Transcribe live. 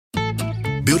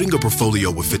Building a portfolio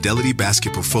with Fidelity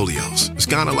Basket Portfolios is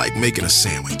kind of like making a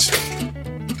sandwich.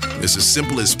 It's as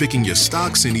simple as picking your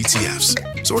stocks and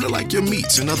ETFs, sort of like your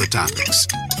meats and other toppings,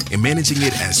 and managing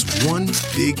it as one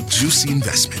big, juicy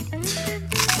investment.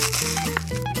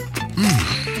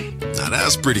 Now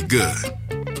that's pretty good.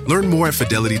 Learn more at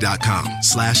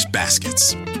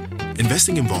fidelity.com/baskets.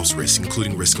 Investing involves risk,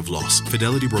 including risk of loss.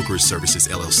 Fidelity Brokerage Services,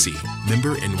 LLC.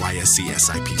 Member NYSE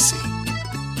SIPC.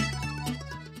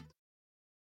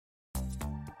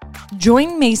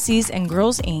 Join Macy's and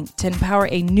Girls Inc. to empower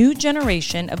a new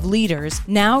generation of leaders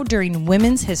now during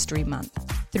Women's History Month.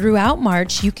 Throughout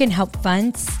March, you can help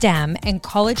fund STEM and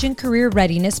college and career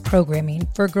readiness programming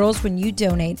for girls when you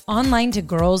donate online to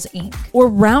Girls Inc. Or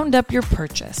round up your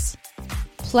purchase.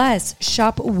 Plus,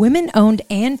 shop women-owned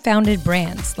and founded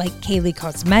brands like Kaylee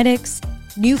Cosmetics,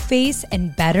 New Face,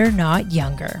 and Better Not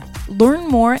Younger. Learn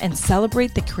more and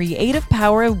celebrate the creative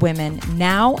power of women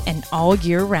now and all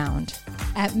year round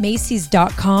at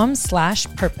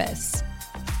Macys.com/purpose.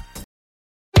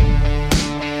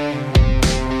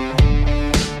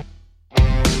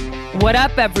 What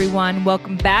up, everyone?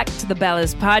 Welcome back to the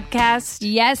Bellas Podcast.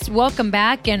 Yes, welcome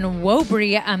back. And whoa,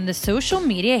 Brie, the social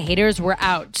media haters were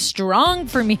out strong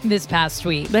for me this past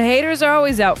week. The haters are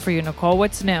always out for you, Nicole.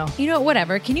 What's new? You know,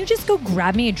 whatever. Can you just go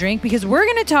grab me a drink? Because we're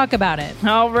going to talk about it.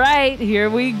 All right, here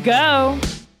we go.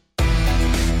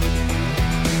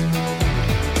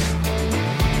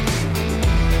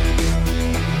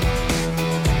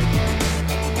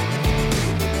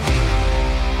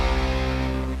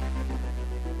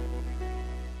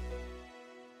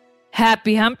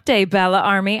 Happy Hump Day, Bella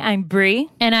Army. I'm Brie.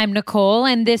 And I'm Nicole,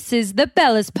 and this is the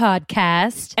Bellas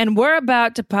Podcast. And we're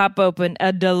about to pop open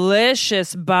a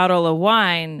delicious bottle of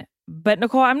wine. But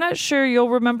Nicole, I'm not sure you'll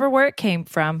remember where it came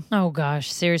from. Oh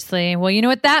gosh, seriously. Well, you know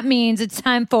what that means. It's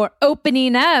time for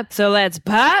opening up. So let's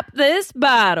pop this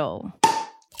bottle.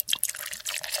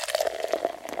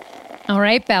 All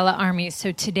right, Bella Army.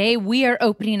 So today we are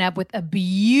opening up with a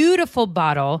beautiful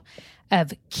bottle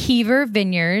of Kiever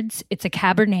Vineyards. It's a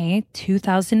Cabernet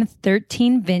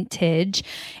 2013 vintage.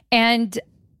 And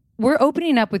we're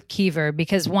opening up with Kiever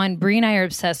because, one, Brie and I are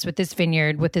obsessed with this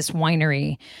vineyard, with this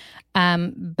winery.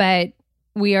 But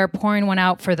we are pouring one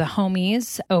out for the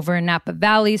homies over in Napa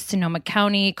Valley, Sonoma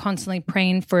County, constantly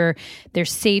praying for their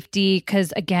safety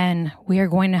because, again, we are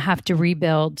going to have to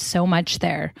rebuild so much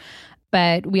there.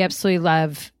 But we absolutely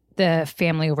love the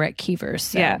family over at Kiever.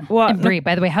 So. Yeah. Well, and Brie,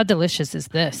 by the way, how delicious is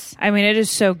this? I mean, it is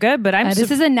so good, but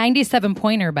this is a 97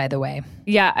 pointer, by the way.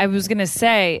 Yeah, I was going to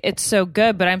say it's so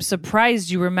good, but I'm surprised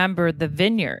you remember the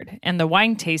vineyard and the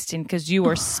wine tasting because you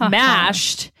were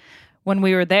smashed when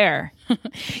we were there.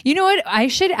 You know what? I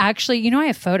should actually, I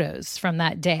have photos from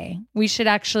that day. We should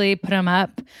actually put them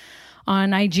up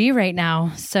on IG right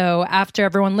now. So after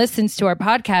everyone listens to our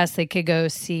podcast, they could go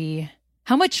see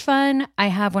how much fun I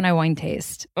have when I wine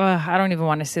taste. I don't even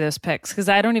want to see those pics because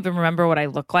I don't even remember what I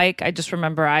look like. I just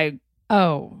remember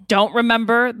don't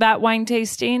remember that wine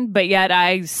tasting, but yet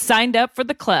I signed up for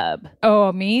the club.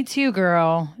 Oh, me too,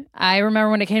 girl. I remember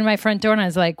when it came to my front door and I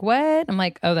was like, what? I'm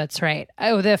like, oh, that's right.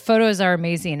 Oh, the photos are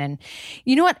amazing. And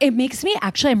you know what? It makes me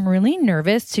I'm really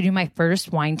nervous to do my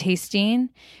first wine tasting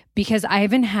because I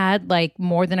haven't had like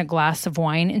more than a glass of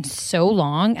wine in so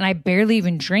long. And I barely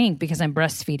even drink because I'm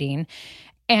breastfeeding.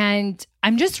 And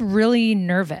I'm just really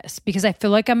nervous because I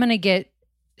feel like I'm going to get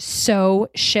so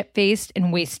shit-faced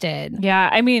and wasted. Yeah,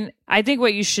 I mean, I think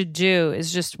what you should do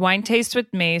is just wine taste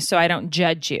with me so I don't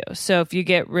judge you. So if you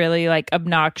get really like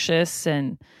obnoxious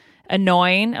and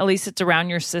annoying, at least it's around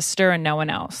your sister and no one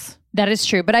else. That is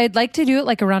true. But I'd like to do it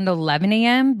like around 11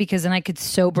 a.m. because then I could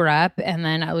sober up and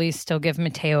then at least still give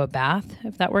Mateo a bath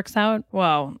if that works out.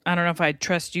 Well, I don't know if I'd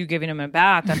trust you giving him a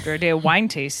bath after a day of wine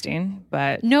tasting,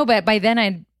 but... No, but by then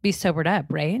I'd be sobered up,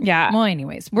 right? Yeah. Well,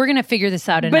 anyways, we're going to figure this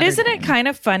out. But isn't it kind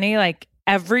of funny, like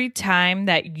every time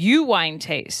that you wine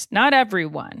taste, not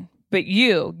everyone, but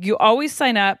you always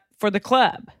sign up for the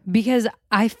club. Because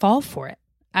I fall for it.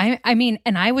 I mean,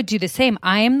 and I would do the same.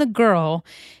 I am the girl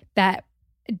that...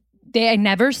 I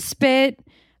never spit.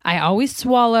 I always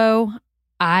swallow.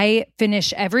 I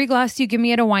finish every glass you give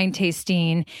me at a wine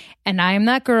tasting. And I am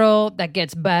that girl that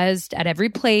gets buzzed at every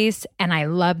place. And I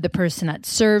love the person that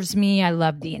serves me. I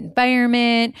love the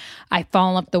environment. I fall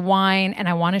in love with the wine and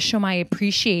I want to show my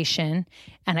appreciation.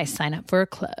 And I sign up for a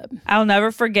club. I'll never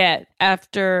forget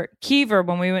after Kiever,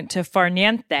 when we went to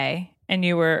Farniente and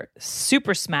you were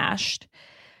super smashed,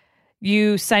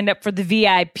 you signed up for the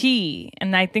VIP.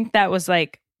 And I think that was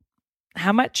like,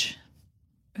 how much?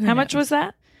 How much was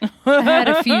that? I had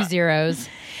a few zeros.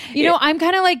 You know, I'm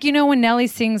kind of like, you know, when Nelly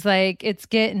sings like, it's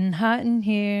getting hot in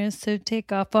here, so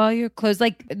take off all your clothes.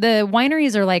 Like the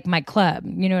wineries are like my club,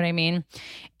 you know what I mean?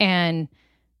 And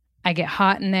I get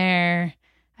hot in there.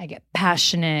 I get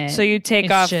passionate. So you take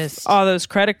off all those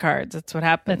credit cards. That's what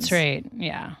happens. That's right.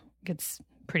 Yeah. It gets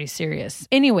pretty serious.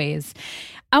 Anyways,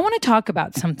 I want to talk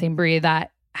about something, Brie,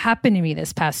 that happened to me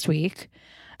this past week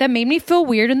that made me feel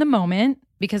weird in the moment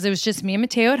because it was just me and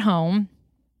Mateo at home.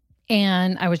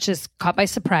 And I was just caught by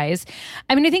surprise.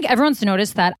 I mean, I think everyone's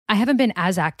noticed that I haven't been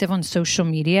as active on social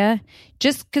media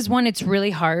just because, one, it's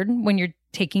really hard when you're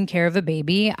taking care of a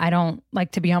baby. I don't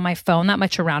like to be on my phone that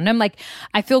much around him. Like,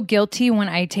 I feel guilty when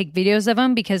I take videos of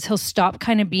him because he'll stop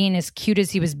kind of being as cute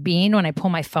as he was being when I pull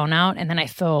my phone out. And then I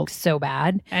feel so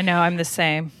bad. I know, I'm the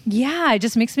same. Yeah, it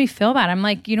just makes me feel bad. I'm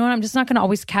like, you know what? I'm just not going to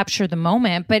always capture the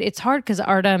moment. But it's hard because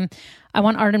I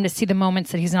want Artem to see the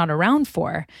moments that he's not around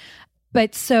for.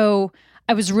 But so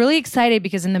I was really excited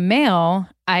because in the mail,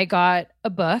 I got a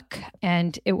book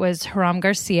and it was Hiram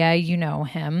Garcia. You know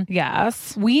him.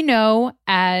 Yes. We know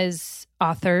as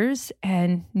authors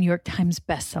and New York Times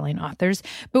bestselling authors,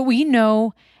 but we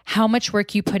know how much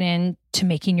work you put in to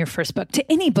making your first book,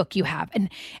 to any book you have. And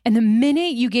the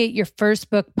minute you get your first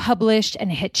book published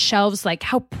and it hits shelves, like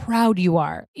how proud you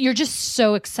are. You're just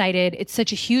so excited. It's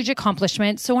such a huge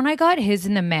accomplishment. So when I got his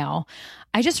in the mail,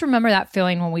 I just remember that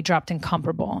feeling when we dropped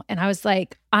Incomparable. And I was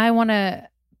like, I want to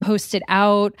post it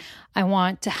out. I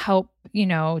want to help, you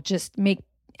know, just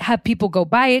have people go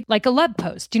buy it like a love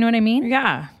post. Do you know what I mean?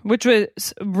 Yeah, which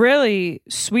was really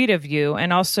sweet of you.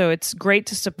 And also it's great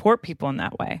to support people in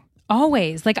that way.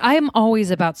 Always. Like I am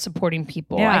always about supporting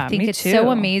people. Yeah, I think it's so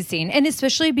amazing. And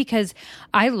especially because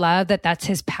I love that that's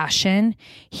his passion.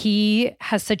 He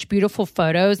has such beautiful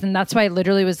photos. And that's why I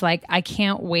literally was like, I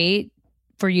can't wait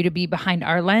for you to be behind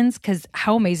our lens, because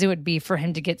how amazing it would be for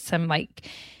him to get some like,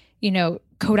 you know,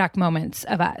 Kodak moments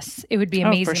of us. It would be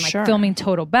amazing, like filming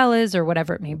Total Bellas or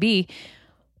whatever it may be.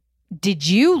 Did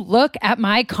you look at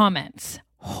my comments?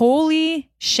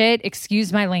 Holy shit,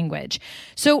 excuse my language.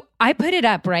 So I put it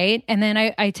up, right? And then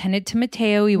I attended to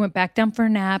Mateo. He went back down for a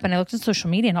nap and I looked at social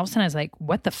media and all of a sudden I was like,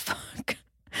 what the fuck?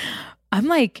 I'm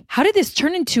like, how did this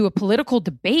turn into a political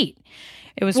debate?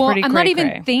 It was pretty I'm not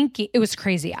even thinking, it was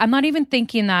crazy. I'm not even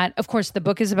thinking that, of course, the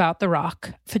book is about The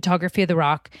Rock, photography of The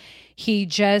Rock. He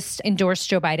just endorsed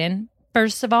Joe Biden.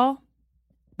 First of all,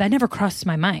 that never crossed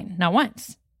my mind, not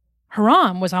once.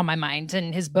 Hiram was on my mind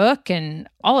and his book and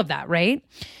all of that, right?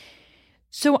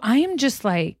 So I am just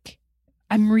like,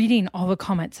 I'm reading all the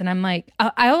comments and I'm like,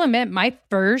 I'll admit my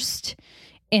first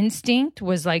instinct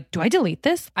was like, do I delete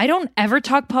this? I don't ever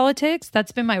talk politics.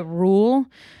 That's been my rule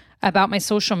about my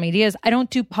social media is I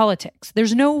don't do politics.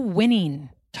 There's no winning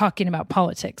talking about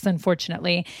politics,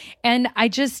 unfortunately. And I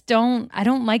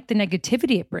don't like the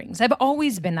negativity it brings. I've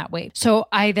always been that way. So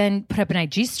I then put up an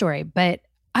IG story, but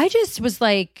I just was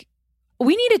like,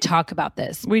 we need to talk about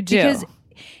this. We do. Because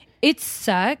it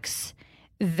sucks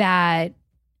that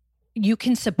you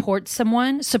can support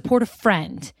a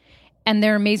friend and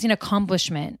their amazing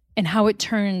accomplishment and how it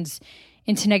turns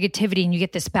into negativity and you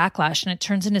get this backlash and it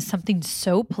turns into something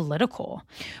so political.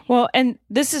 Well, and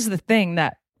this is the thing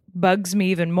that bugs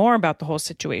me even more about the whole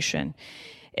situation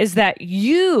is that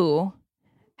you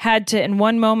had to in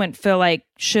one moment feel like,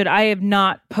 should I have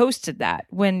not posted that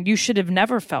when you should have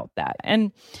never felt that?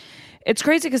 And it's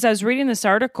crazy because I was reading this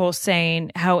article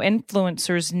saying how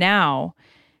influencers now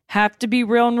have to be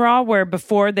real and raw, where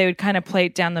before they would kind of play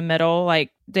it down the middle,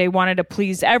 like they wanted to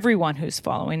please everyone who's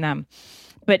following them.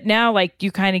 But now, like,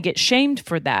 you kind of get shamed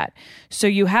for that. So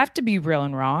you have to be real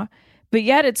and raw. But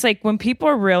yet it's like when people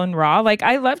are real and raw, like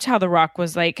I loved how The Rock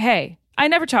was like, hey, I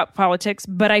never talk politics,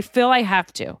 but I feel I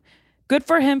have to. Good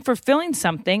for him for feeling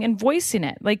something and voicing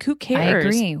it. Like, who cares?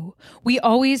 I agree. We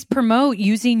always promote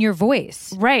using your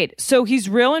voice. Right. So he's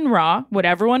real and raw, what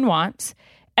everyone wants.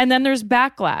 And then there's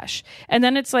backlash. And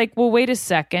then it's like, well, wait a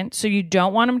second. So you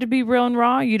don't want him to be real and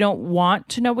raw? You don't want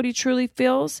to know what he truly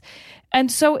feels? And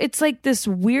so it's like this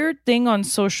weird thing on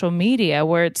social media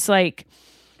where it's like,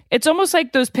 it's almost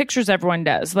like those pictures everyone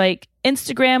does, like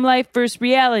Instagram life versus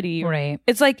reality. Right.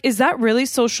 It's like, is that really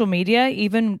social media,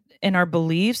 even in our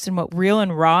beliefs and what real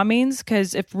and raw means?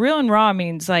 Because if real and raw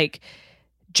means like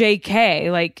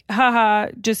JK, like, haha,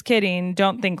 just kidding,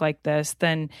 don't think like this,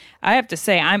 then I have to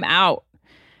say I'm out.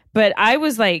 But I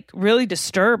was like really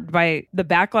disturbed by the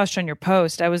backlash on your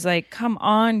post. I was like, come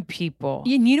on, people.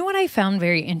 And you know what I found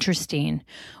very interesting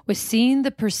was seeing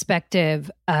the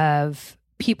perspective of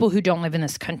people who don't live in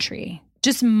this country.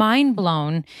 Just mind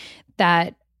blown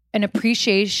that an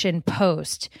appreciation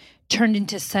post turned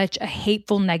into such a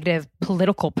hateful, negative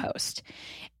political post.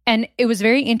 And it was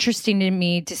very interesting to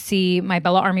me to see my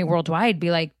Bella Army worldwide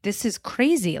be like, this is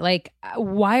crazy. Like,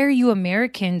 why are you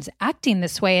Americans acting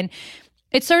this way? And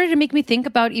it started to make me think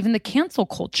about even the cancel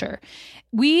culture.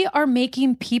 We are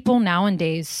making people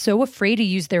nowadays so afraid to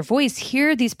use their voice.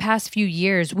 Here, these past few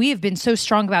years, we have been so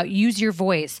strong about use your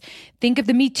voice. Think of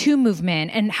the Me Too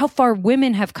movement and how far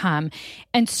women have come.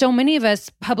 And so many of us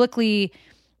publicly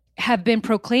have been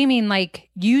proclaiming, like,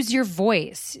 use your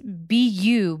voice, be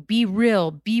you, be real,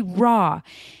 be raw.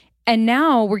 And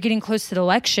now we're getting close to the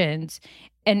elections.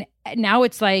 And now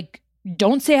it's like,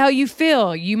 don't say how you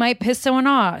feel. You might piss someone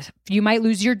off. You might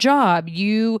lose your job.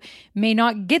 You may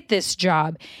not get this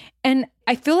job. And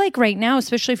I feel like right now,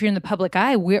 especially if you're in the public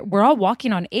eye, we're all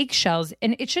walking on eggshells,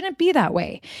 and it shouldn't be that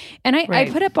way. And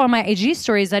I put up on my IG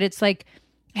stories that it's like,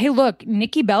 hey, look,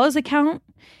 Nikki Bella's account,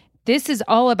 this is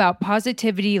all about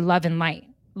positivity, love, and light.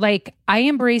 Like, I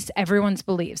embrace everyone's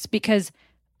beliefs because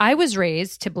I was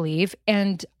raised to believe,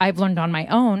 and I've learned on my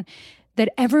own, that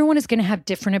everyone is going to have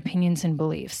different opinions and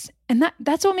beliefs. And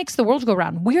that's what makes the world go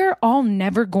round. We're all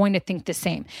never going to think the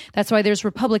same. That's why there's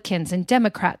Republicans and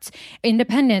Democrats,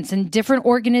 independents and different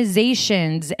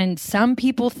organizations. And some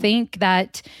people think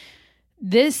that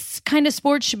this kind of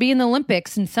sport should be in the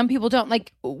Olympics and some people don't.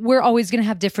 Like, we're always going to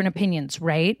have different opinions,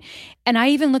 right? And I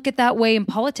even look at that way in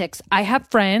politics. I have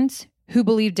friends who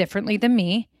believe differently than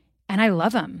me, and I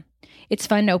love them. It's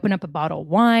fun to open up a bottle of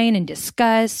wine and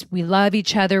discuss. We love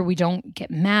each other. We don't get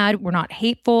mad. We're not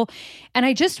hateful. And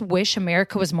I just wish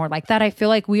America was more like that. I feel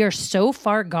like we are so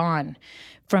far gone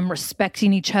from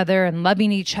respecting each other and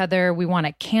loving each other. We want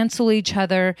to cancel each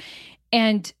other.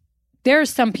 And there are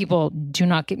some people, do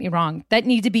not get me wrong, that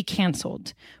need to be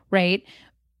canceled, right?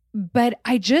 But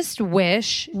I just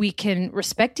wish we can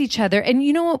respect each other. And,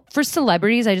 you know, for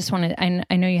celebrities, I just want to,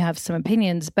 I know you have some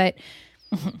opinions, but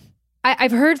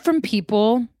I've heard from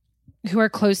people who are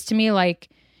close to me, like,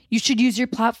 you should use your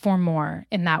platform more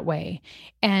in that way.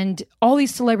 And all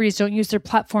these celebrities don't use their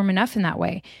platform enough in that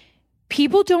way.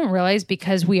 People don't realize,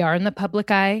 because we are in the public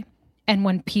eye, and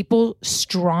when people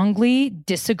strongly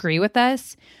disagree with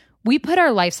us, we put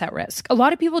our lives at risk. A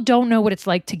lot of people don't know what it's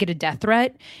like to get a death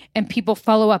threat, and people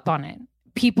follow up on it.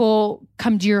 People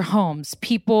come to your homes.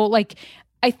 People, like,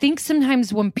 I think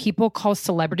sometimes when people call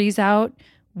celebrities out,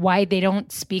 why they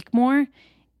don't speak more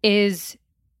is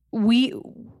we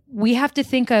have to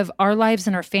think of our lives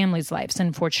and our families' lives,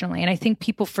 unfortunately. And I think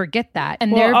people forget that.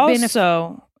 And there have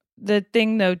been the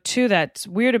thing, though, too, that's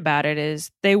weird about it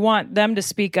is they want them to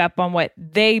speak up on what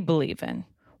they believe in.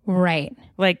 Right.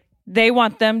 Like, they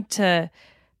want them to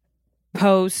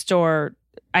post or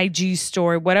IG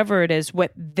story, whatever it is,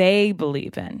 what they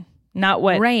believe in, not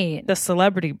what the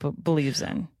celebrity believes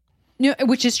in. No,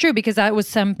 which is true, because that was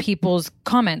some people's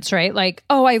comments, right? Like,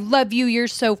 oh, I love you, you're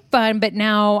so fun, but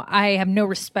now I have no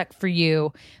respect for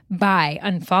you. Bye,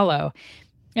 unfollow.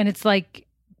 And it's like,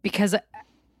 because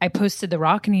I posted The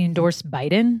Rock and he endorsed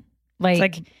Biden. Like, it's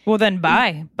like, well, then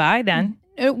bye then.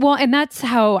 Well, and that's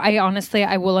how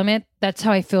I will admit, that's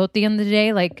how I feel at the end of the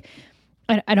day. Like,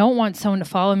 I don't want someone to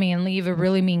follow me and leave a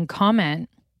really mean comment,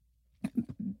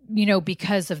 you know,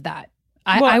 because of that.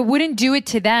 I wouldn't do it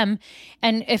to them.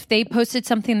 And if they posted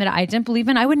something that I didn't believe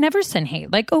in, I would never send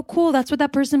hate. Like, oh, cool, that's what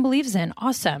that person believes in.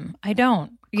 Awesome. I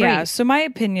don't. Great. Yeah. So my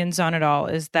opinions on it all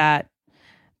is that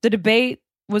the debate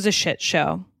was a shit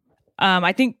show.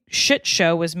 I think shit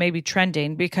show was maybe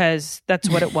trending because that's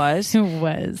what it was. It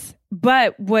was.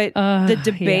 But what the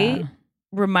debate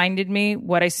reminded me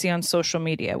what I see on social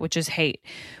media, which is hate.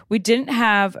 We didn't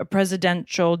have a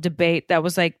presidential debate that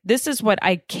was like, this is what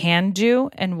I can do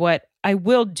and what I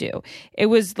will do. It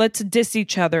was, let's diss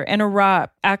each other,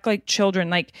 interrupt, act like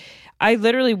children. Like, I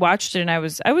literally watched it and I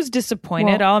was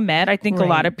disappointed. I'll admit. I think a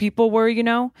lot of people were, you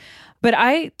know, but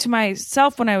to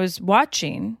myself, when I was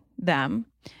watching them,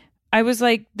 I was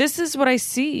like, this is what I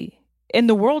see in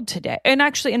the world today, and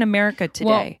actually in America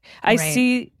today. I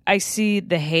see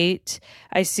the hate.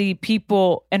 I see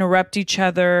people interrupt each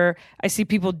other. I see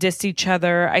people diss each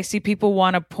other. I see people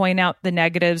want to point out the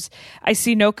negatives. I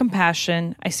see no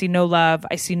compassion. I see no love.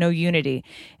 I see no unity.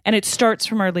 And it starts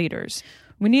from our leaders.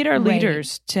 We need our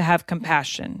leaders to have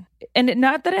compassion. And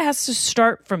not that it has to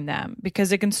start from them,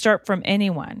 because it can start from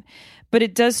anyone, but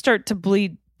it does start to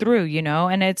bleed through, you know?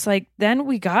 And it's like, then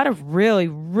we got to really,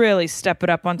 really step it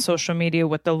up on social media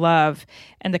with the love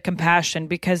and the compassion,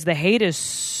 because the hate is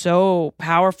so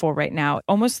powerful right now.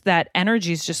 Almost that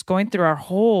energy is just going through our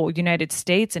whole United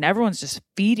States and everyone's just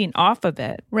feeding off of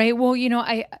it. Right. Well, you know,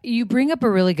 you bring up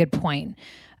a really good point.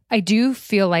 I do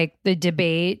feel like the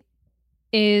debate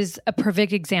is a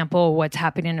perfect example of what's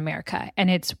happening in America. And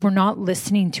we're not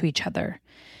listening to each other.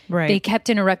 Right. They kept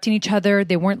interrupting each other.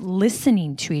 They weren't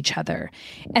listening to each other.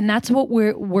 And that's what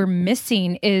we're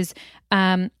missing is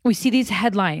we see these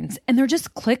headlines and they're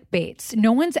just clickbaits.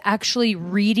 No one's actually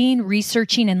reading,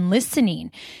 researching, and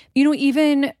listening. You know,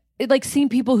 even like seeing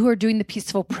people who are doing the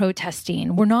peaceful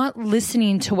protesting, we're not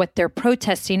listening to what they're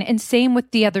protesting. And same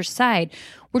with the other side.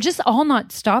 We're just all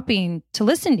not stopping to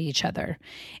listen to each other.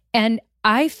 And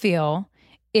I feel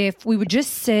if we would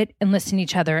just sit and listen to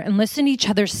each other and listen to each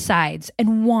other's sides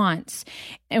and wants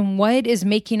and what is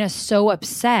making us so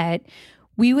upset,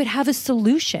 we would have a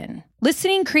solution.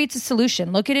 Listening creates a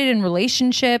solution. Look at it in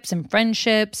relationships and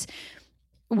friendships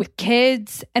with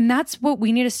kids. And that's what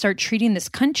we need to start treating this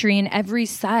country in every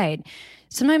side.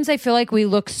 Sometimes I feel like we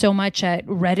look so much at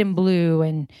red and blue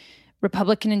and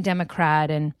Republican and Democrat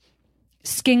and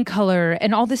skin color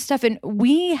and all this stuff. And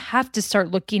we have to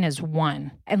start looking as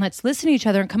one and let's listen to each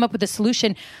other and come up with a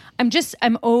solution.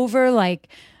 I'm over like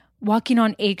walking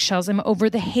on eggshells. I'm over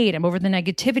the hate. I'm over the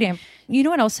negativity. You know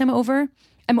what else I'm over?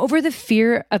 I'm over the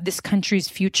fear of this country's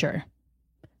future.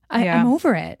 I'm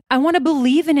over it. I want to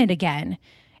believe in it again.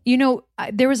 You know,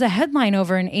 there was a headline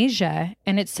over in Asia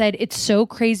and it said, it's so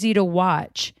crazy to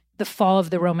watch the fall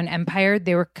of the Roman Empire.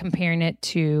 They were comparing it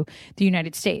to the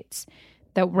United States.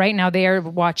 That right now they are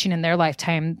watching in their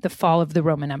lifetime the fall of the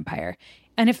Roman Empire.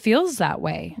 And it feels that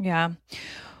way. Yeah.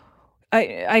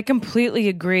 I completely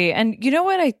agree. And you know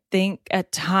what I think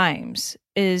at times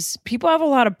is people have a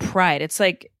lot of pride. It's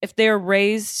like if they're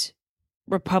raised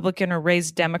Republican or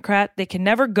raised Democrat, they can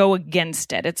never go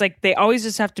against it. It's like they always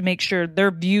just have to make sure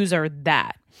their views are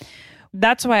that.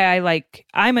 That's why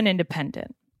I'm an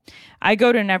independent. I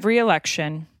go to every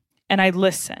election and I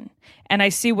listen. And I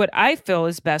see what I feel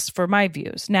is best for my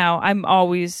views. Now,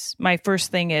 my first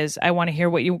thing is I want to hear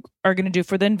what you are going to do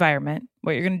for the environment,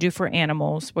 what you're going to do for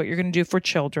animals, what you're going to do for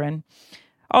children,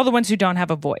 all the ones who don't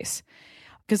have a voice,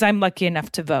 because I'm lucky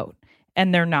enough to vote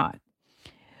and they're not.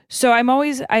 So I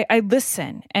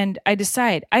listen and I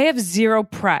decide. I have zero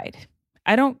pride.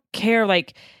 I don't care.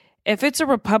 Like if it's a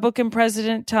Republican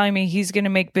president telling me he's going to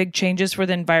make big changes for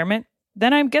the environment,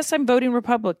 then I guess I'm voting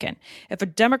Republican. If a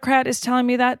Democrat is telling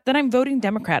me that, then I'm voting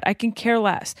Democrat. I can care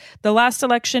less. The last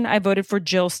election, I voted for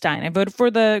Jill Stein. I voted for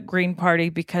the Green Party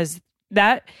because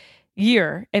that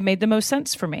year, it made the most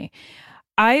sense for me.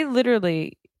 I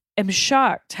literally am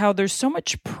shocked how there's so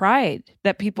much pride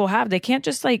that people have. They can't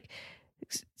just like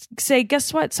say,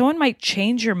 guess what? Someone might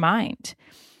change your mind.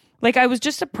 Like I was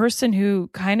just a person who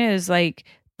kind of is like,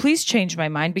 please change my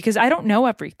mind because I don't know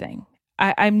everything.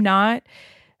 I'm not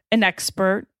an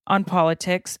expert on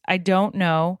politics. I don't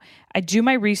know. I do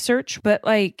my research, but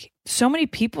like so many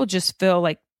people just feel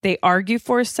like they argue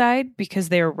for a side because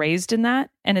they were raised in that.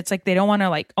 And it's like they don't want to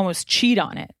like almost cheat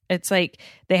on it. It's like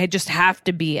they just have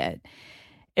to be it.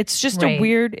 It's just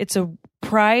it's a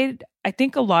pride. I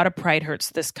think a lot of pride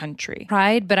hurts this country.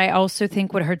 Pride, but I also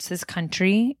think what hurts this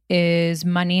country is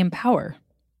money and power.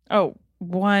 Oh,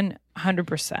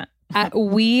 100%.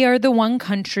 We are the one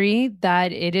country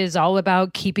that it is all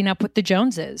about keeping up with the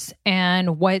Joneses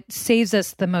and what saves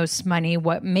us the most money,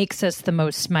 what makes us the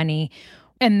most money.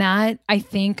 And that, I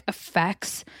think,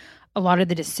 affects a lot of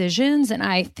the decisions. And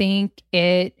I think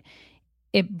it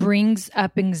brings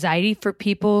up anxiety for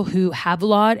people who have a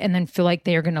lot and then feel like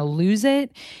they are going to lose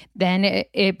it. Then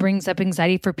it brings up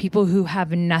anxiety for people who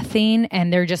have nothing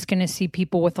and they're just going to see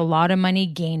people with a lot of money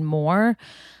gain more.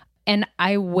 And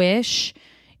I wish,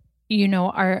 you know,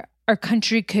 our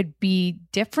country could be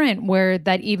different where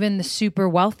that even the super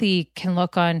wealthy can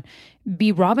look on,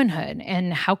 be Robin Hood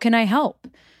and how can I help?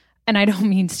 And I don't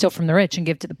mean steal from the rich and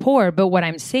give to the poor, but what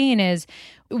I'm saying is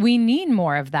we need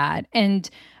more of that. And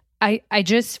I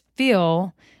just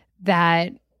feel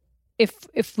that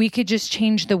if we could just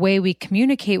change the way we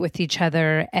communicate with each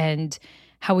other and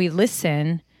how we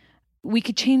listen, we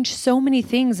could change so many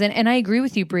things. And I agree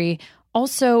with you, Brie.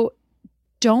 Also,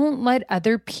 don't let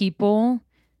other people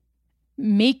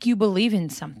make you believe in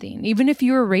something. Even if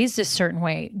you were raised a certain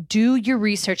way, do your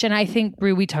research. And I think,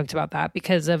 Brie, we talked about that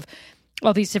because of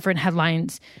all these different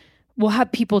headlines. We'll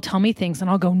have people tell me things and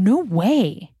I'll go, no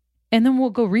way. And then we'll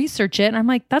go research it. And I'm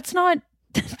like, that's not,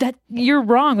 that you're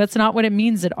wrong. That's not what it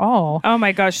means at all. Oh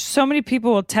my gosh. So many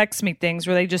people will text me things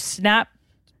where they just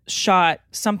snapshot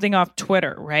something off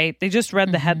Twitter, right? They just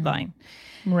read the headline.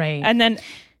 Right. And then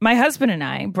my husband and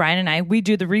I, Brian and I, we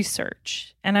do the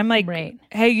research. And I'm like,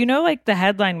 hey, you know, like the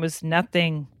headline was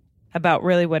nothing about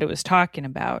really what it was talking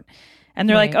about. And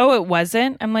they're like, oh, it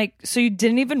wasn't? I'm like, so you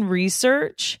didn't even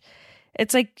research?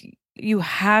 It's like, you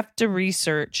have to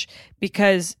research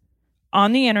because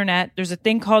on the internet, there's a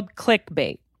thing called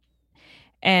clickbait.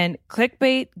 And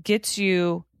clickbait gets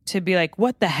you to be like,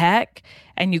 what the heck?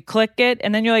 And you click it,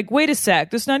 and then you're like, wait a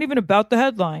sec, this is not even about the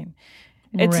headline.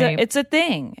 It's a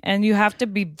thing, and you have to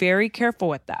be very careful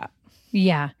with that.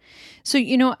 Yeah. So,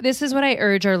 this is what I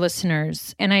urge our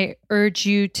listeners, and I urge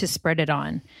you to spread it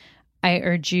on. I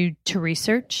urge you to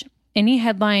research any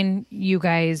headline you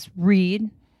guys read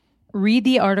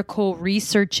the article,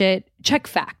 research it, check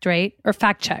fact, right? Or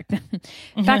fact check.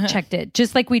 Fact checked it,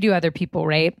 just like we do other people,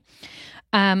 right?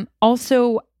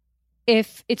 Also,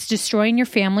 if it's destroying your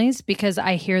families, because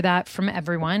I hear that from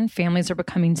everyone, families are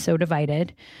becoming so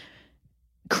divided,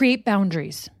 create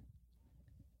boundaries.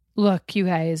 Look, you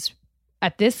guys,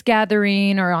 at this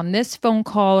gathering or on this phone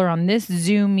call or on this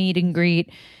Zoom meet and greet,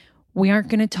 we aren't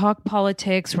going to talk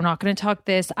politics. We're not going to talk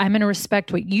this. I'm going to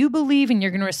respect what you believe and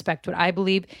you're going to respect what I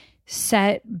believe.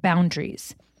 Set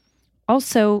boundaries.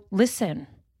 Also, listen.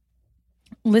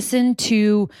 Listen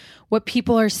to what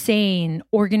people are saying,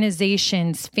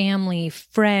 organizations, family,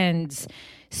 friends,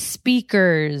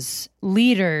 speakers,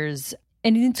 leaders.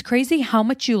 And it's crazy how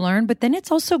much you learn, but then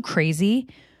it's also crazy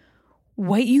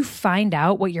what you find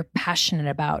out, what you're passionate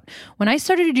about. When I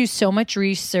started to do so much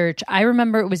research, I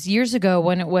remember it was years ago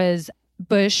when it was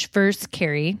Bush versus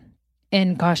Kerry.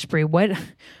 And gosh, Brie, what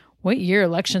year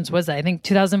elections was that? I think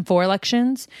 2004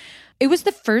 elections. It was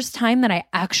the first time that I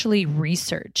actually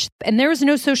researched. And there was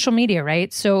no social media,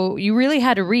 right? So you really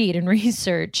had to read and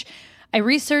research. I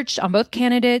researched on both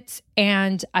candidates,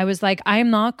 and I was like, I am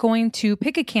not going to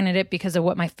pick a candidate because of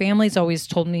what my family's always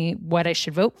told me what I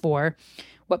should vote for,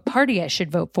 what party I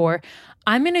should vote for.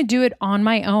 I'm going to do it on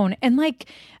my own. And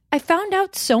I found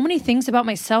out so many things about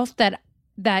myself that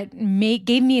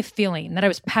gave me a feeling that I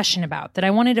was passionate about, that I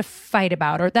wanted to fight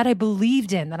about, or that I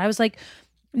believed in, that I was like,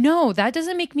 no, that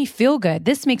doesn't make me feel good.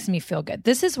 This makes me feel good.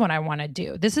 This is what I want to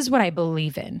do. This is what I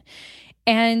believe in.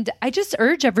 And I just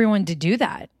urge everyone to do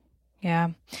that. Yeah.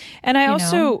 And I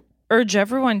also urge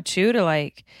everyone too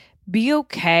to be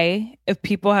okay if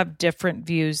people have different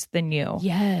views than you.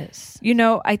 Yes.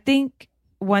 I think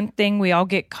one thing we all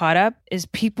get caught up is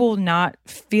people not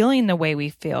feeling the way we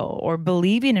feel or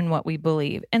believing in what we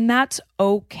believe. And that's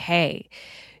okay.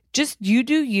 Just you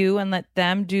do you and let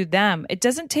them do them. It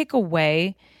doesn't take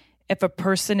away if a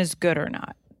person is good or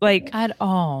not. At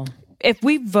all. If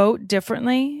we vote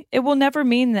differently, it will never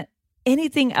mean that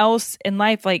anything else in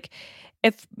life,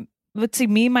 if, let's see,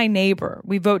 me and my neighbor,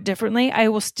 we vote differently, I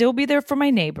will still be there for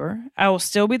my neighbor. I will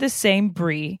still be the same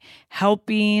Brie,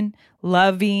 helping,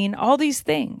 loving, all these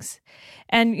things.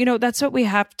 And, that's what we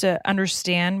have to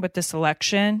understand with this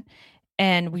election.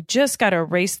 And we just got to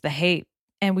erase the hate.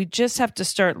 And we just have to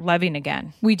start loving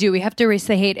again. We do. We have to erase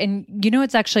the hate. And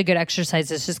it's actually a good exercise.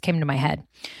 This just came to my head.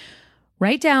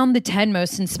 Write down the 10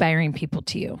 most inspiring people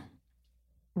to you.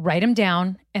 Write them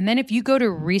down. And then if you go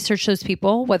to research those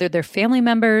people, whether they're family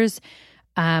members,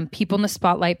 people in the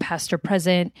spotlight, past or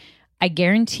present, I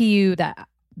guarantee you that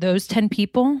those 10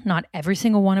 people, not every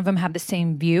single one of them have the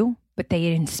same view, but they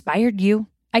inspired you.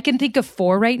 I can think of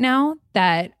 4 right now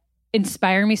that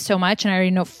inspire me so much. And I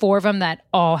already know 4 of them that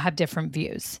all have different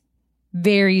views,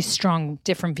 very strong,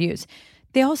 different views.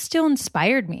 They all still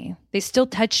inspired me. They still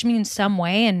touched me in some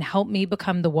way and helped me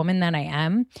become the woman that I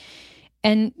am.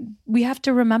 And we have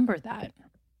to remember that.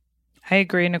 I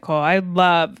agree, Nicole. I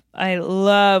love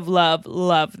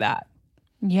that.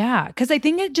 Yeah, because I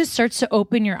think it just starts to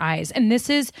open your eyes. And this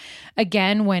is,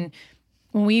 again, when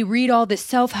we read all the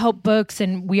self-help books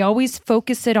and we always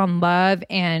focus it on love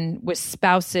and with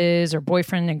spouses or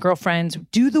boyfriend and girlfriends,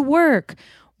 do the work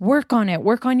on it,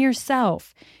 work on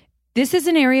yourself. This is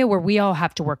an area where we all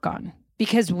have to work on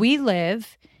because we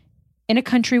live in a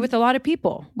country with a lot of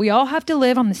people. We all have to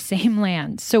live on the same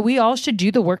land. So we all should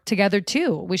do the work together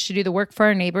too. We should do the work for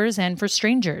our neighbors and for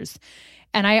strangers.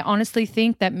 And I honestly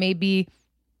think that maybe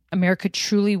America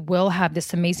truly will have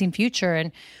this amazing future,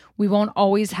 and we won't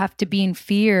always have to be in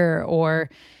fear or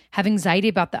have anxiety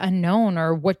about the unknown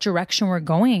or what direction we're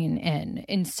going in.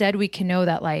 Instead, we can know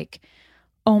that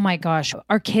oh my gosh,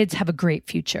 our kids have a great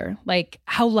future.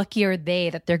 How lucky are they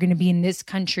that they're going to be in this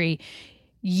country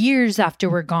years after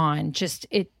we're gone? Just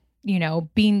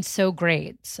being so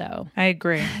great. So I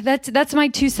agree. That's my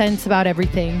 2 cents about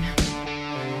everything.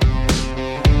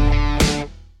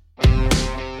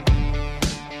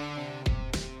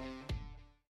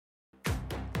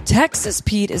 Texas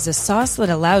Pete is a sauce that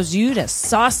allows you to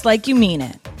sauce like you mean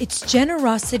it. It's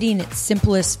generosity in its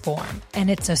simplest form, and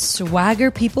it's a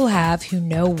swagger people have who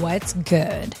know what's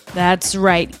good. That's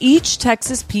right. Each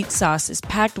Texas Pete sauce is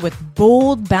packed with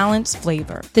bold, balanced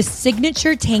flavor. The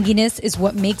signature tanginess is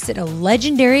what makes it a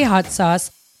legendary hot sauce,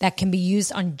 that can be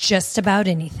used on just about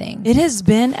anything. It has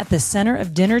been at the center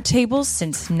of dinner tables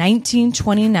since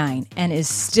 1929 and is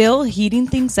still heating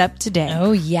things up today.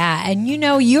 Oh, yeah. And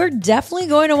you're definitely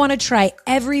going to want to try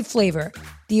every flavor.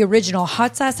 The original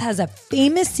hot sauce has a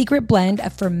famous secret blend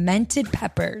of fermented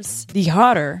peppers. The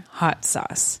hotter hot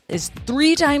sauce is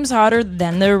 3 times hotter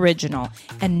than the original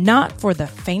and not for the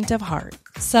faint of heart.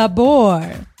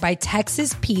 Sabor by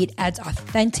Texas Pete adds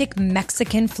authentic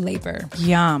Mexican flavor.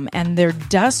 Yum. And their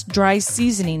dust dry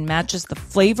seasoning matches the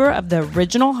flavor of the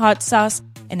original hot sauce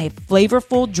in a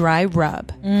flavorful dry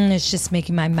rub. It's just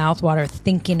making my mouth water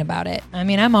thinking about it. I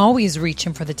mean, I'm always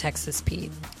reaching for the Texas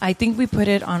Pete. I think we put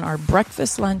it on our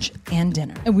breakfast, lunch, and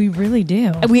dinner. We really do.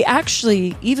 And we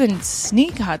actually even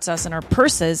sneak hot sauce in our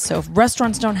purses, so if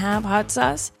restaurants don't have hot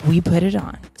sauce, we put it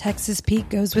on. Texas Pete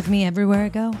goes with me everywhere I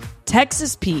go.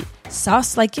 Texas Pete,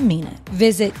 sauce like you mean it.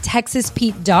 Visit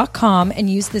TexasPete.com and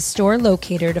use the store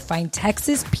locator to find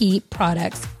Texas Pete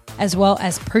products, as well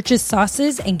as purchase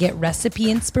sauces and get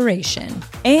recipe inspiration.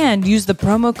 And use the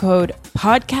promo code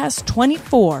podcast24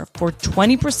 for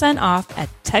 20% off at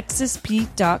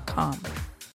TexasPete.com.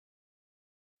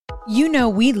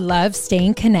 We love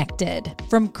staying connected.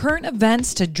 From current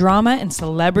events to drama and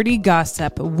celebrity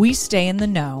gossip, we stay in the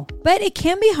know. But it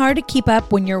can be hard to keep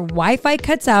up when your Wi-Fi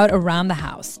cuts out around the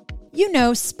house.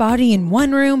 Spotty in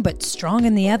one room, but strong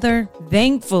in the other.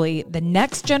 Thankfully, the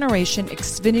next generation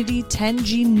Xfinity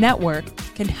 10G network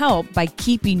can help by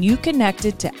keeping you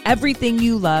connected to everything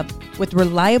you love with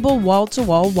reliable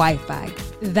wall-to-wall Wi-Fi.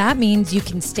 That means you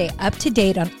can stay up to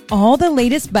date on all the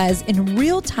latest buzz in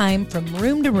real time from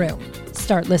room to room.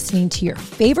 Start listening to your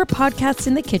favorite podcasts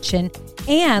in the kitchen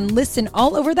and listen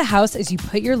all over the house as you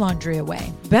put your laundry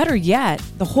away. Better yet,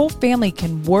 the whole family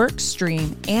can work,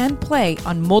 stream, and play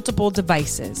on multiple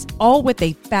devices, all with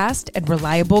a fast and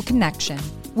reliable connection.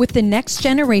 With the next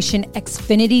generation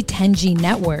Xfinity 10G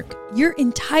network, your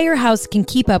entire house can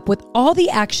keep up with all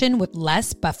the action with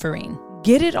less buffering.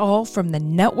 Get it all from the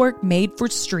network made for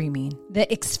streaming. The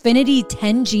Xfinity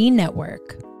 10G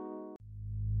network.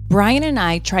 Brian and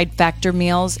I tried Factor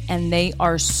meals and they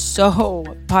are so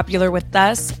popular with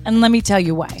us, and let me tell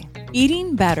you why.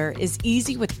 Eating better is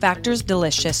easy with Factor's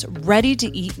delicious,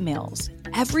 ready-to-eat meals.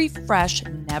 Every fresh,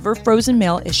 never frozen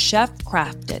meal is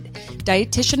chef-crafted,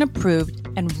 dietitian approved,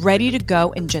 and ready to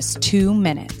go in just 2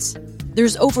 minutes.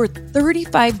 There's over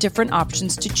 35 different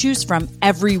options to choose from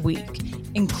every week,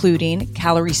 including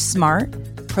Calorie Smart,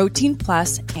 Protein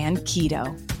Plus, and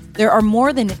Keto. There are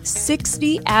more than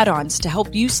 60 add-ons to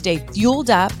help you stay fueled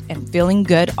up and feeling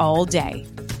good all day.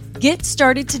 Get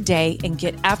started today and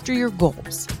get after your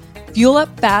goals. Fuel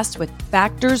up fast with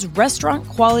Factor's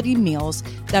restaurant-quality meals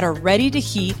that are ready to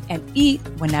heat and eat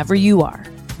whenever you are.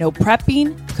 No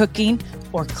prepping, cooking,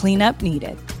 or cleanup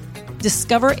needed.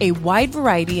 Discover a wide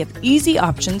variety of easy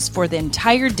options for the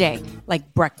entire day,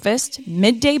 like breakfast,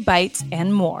 midday bites,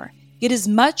 and more. Get as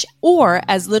much or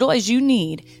as little as you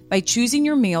need by choosing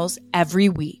your meals every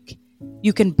week.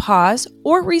 You can pause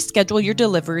or reschedule your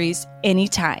deliveries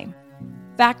anytime.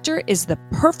 Factor is the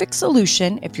perfect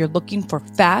solution if you're looking for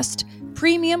fast,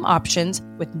 premium options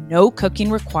with no cooking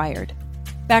required.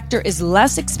 Factor is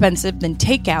less expensive than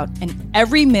takeout, and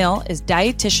every meal is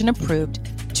dietitian approved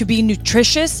to be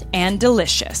nutritious and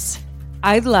delicious.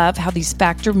 I love how these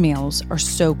Factor meals are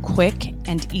so quick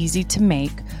and easy to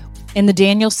make. In the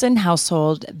Danielson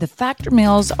household, the Factor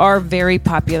meals are very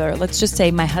popular. Let's just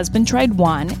say my husband tried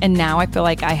one, and now I feel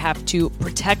like I have to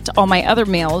protect all my other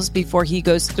meals before he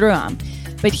goes through them.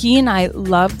 But he and I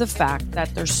love the fact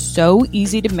that they're so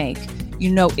easy to make.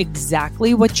 You know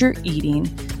exactly what you're eating.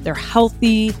 They're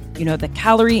healthy, you know the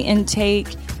calorie intake,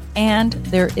 and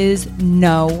there is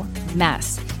no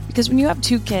mess. Because when you have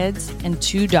 2 kids and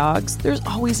 2 dogs, there's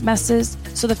always messes.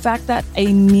 So the fact that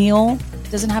a meal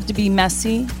doesn't have to be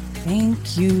messy,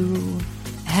 thank you.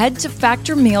 Head to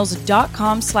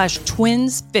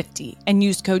factormeals.com/twins50 and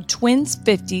use code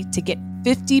twins50 to get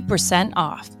 50%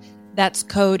 off. That's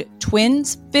code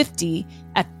twins50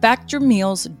 at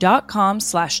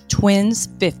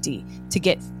factormeals.com/twins50 to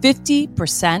get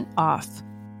 50% off.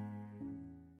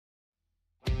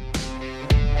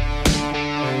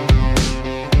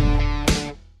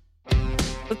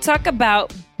 Let's talk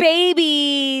about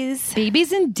babies.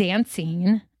 Babies and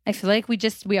dancing. I feel like we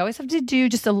always have to do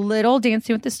just a little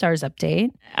Dancing with the Stars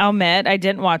update. I'll admit, I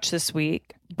didn't watch this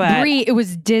week. But Brie, it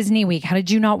was Disney week. How did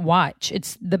you not watch?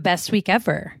 It's the best week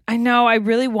ever. I know, I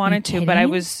really wanted to, but I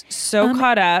was so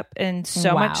caught up in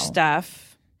so much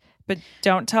stuff. But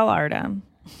don't tell Artem.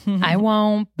 I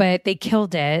won't, but they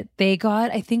killed it. They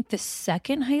got, I think, the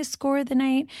second highest score of the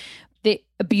night.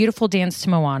 A beautiful dance to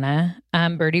Moana.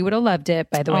 Birdie would have loved it,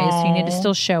 by the way, so you need to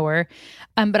still show her.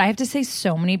 But I have to say,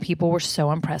 so many people were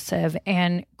so impressive.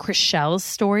 And Chrishell's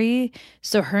story,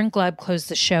 so her and Gleb closed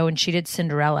the show and she did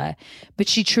Cinderella, but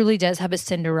she truly does have a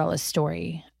Cinderella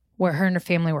story where her and her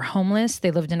family were homeless.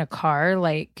 They lived in a car.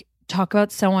 Like, talk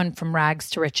about someone from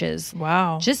rags to riches.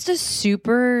 Wow. Just a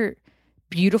super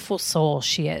beautiful soul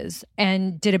she is,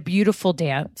 and did a beautiful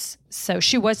dance. So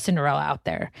she was Cinderella out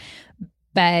there.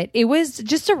 But it was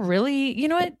just a really, you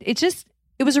know what? It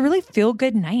was a really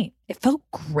feel-good night. It felt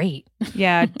great.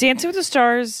 Yeah. Dancing with the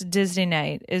Stars Disney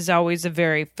night is always a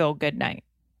very feel-good night.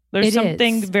 There's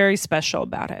something very special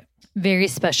about it. Very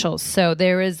special. So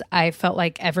I felt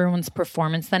like everyone's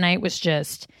performance that night was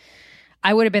just,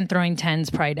 I would have been throwing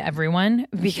 10s probably to everyone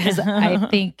because I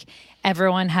think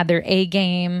everyone had their A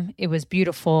game. It was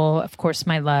beautiful. Of course,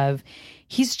 my love.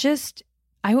 He's just,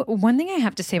 one thing I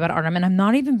have to say about Artem, and I'm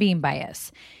not even being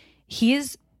biased, he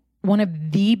is one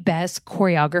of the best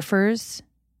choreographers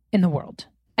in the world.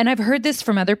 And I've heard this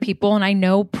from other people, and I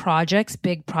know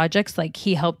big projects, like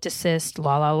he helped assist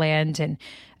La La Land and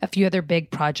a few other big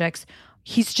projects.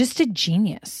 He's just a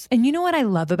genius. And you know what I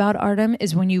love about Artem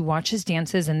is when you watch his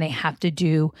dances and they have to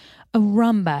do a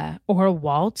rumba or a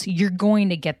waltz, you're going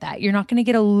to get that. You're not going to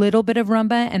get a little bit of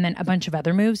rumba and then a bunch of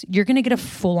other moves. You're going to get a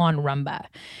full-on rumba.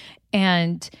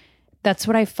 And that's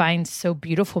what I find so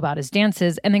beautiful about his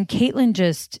dances. And then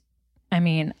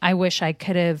Caitlin I wish I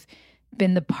could have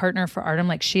been the partner for Artem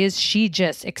like she is. She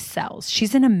just excels.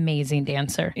 She's an amazing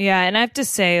dancer. Yeah. And I have to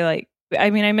say, I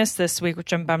missed this week,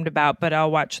 which I'm bummed about, but I'll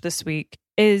watch this week,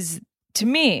 is to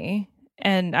me,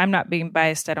 and I'm not being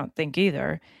biased, I don't think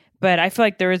either, but I feel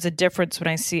like there is a difference when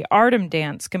I see Artem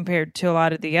dance compared to a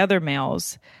lot of the other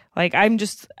males. Like, I'm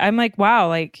like, wow,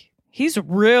 like he's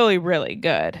really, really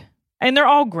good. And they're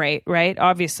all great, right?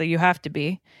 Obviously, you have to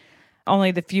be. Only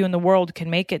the few in the world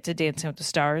can make it to Dancing with the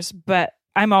Stars, but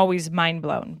I'm always mind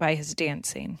blown by his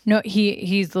dancing. No,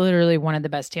 he's literally one of the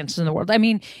best dancers in the world. I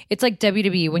mean, it's like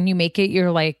WWE. When you make it, you're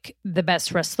like the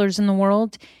best wrestlers in the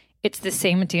world. It's the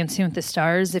same with Dancing with the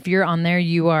Stars. If you're on there,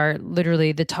 you are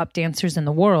literally the top dancers in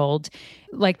the world.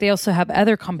 Like, they also have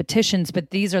other competitions, but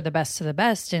these are the best of the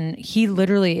best. And he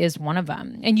literally is one of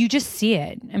them. And you just see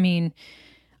it. I mean,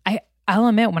 I'll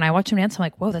admit, when I watch him dance, I'm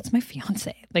like, whoa, that's my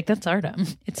fiance. Like, that's Artem.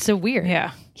 It's so weird.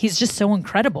 Yeah. He's just so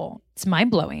incredible. It's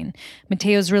mind-blowing.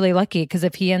 Mateo's really lucky because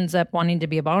if he ends up wanting to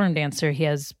be a ballroom dancer, he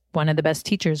has one of the best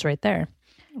teachers right there.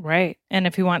 Right. And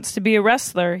if he wants to be a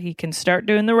wrestler, he can start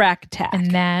doing the rack attack.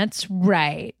 And that's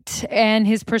right. And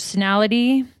his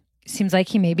personality seems like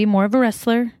he may be more of a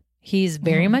wrestler. He's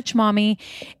very much mommy.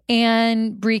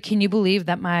 And Brie, can you believe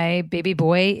that my baby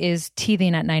boy is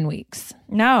teething at 9 weeks?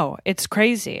 No, it's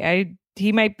crazy.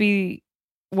 He might be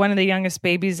one of the youngest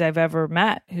babies I've ever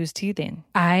met who's teething.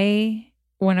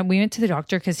 When we went to the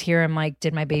doctor, because here I'm like,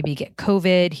 did my baby get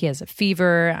COVID? He has a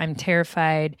fever. I'm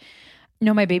terrified.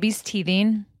 No, my baby's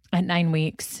teething at 9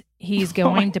 weeks. He's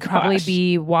going to probably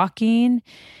be walking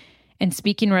and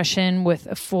speaking Russian with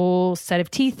a full set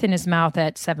of teeth in his mouth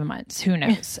at 7 months. Who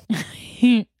knows?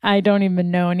 I don't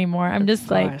even know anymore. I'm just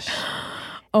like,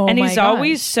 oh, and my he's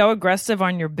always so aggressive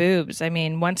on your boobs. I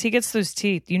mean, once he gets those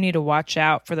teeth, you need to watch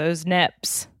out for those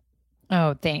nips.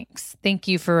 Oh, thanks. Thank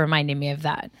you for reminding me of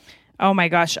that. Oh my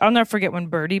gosh. I'll never forget when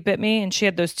Birdie bit me and she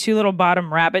had those two little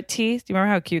bottom rabbit teeth. Do you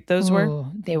remember how cute those were?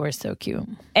 They were so cute.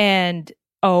 And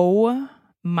oh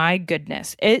my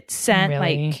goodness. It sent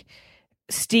like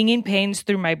stinging pains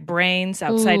through my brains,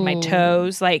 outside my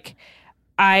toes. Like,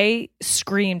 I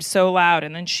screamed so loud,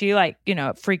 and then she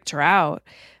it freaked her out.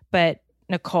 But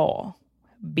Nicole,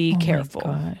 be careful.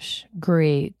 Oh my gosh.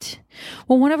 Great.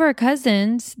 Well, one of our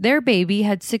cousins, their baby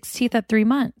had 6 teeth at 3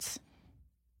 months.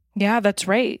 Yeah, that's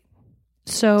right.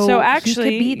 So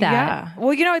actually, he could be that. Yeah.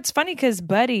 Well, it's funny because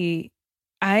Buddy,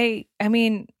 I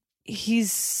mean,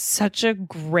 he's such a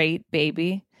great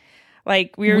baby.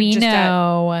 Like, we were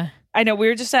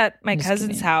just at my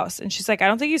cousin's house, and she's like, I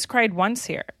don't think he's cried once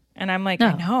here. And I'm like,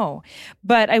 I know.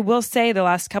 But I will say the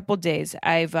last couple of days,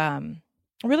 I've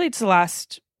really, it's the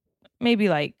last maybe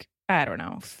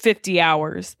 50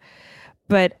 hours.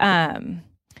 But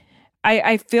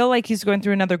I feel like he's going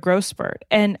through another growth spurt.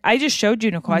 And I just showed you,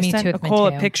 Nicole. I sent Nicole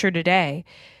a picture today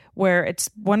where it's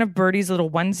one of Birdie's little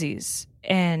onesies.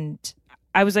 And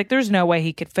I was like, there's no way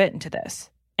he could fit into this.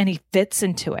 And he fits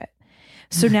into it.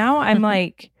 So now I'm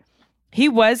like, he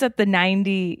was at the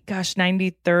 93rd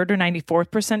or 94th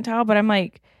percentile. But I'm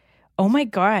like, oh my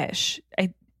gosh,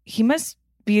 he must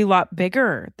be a lot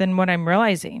bigger than what I'm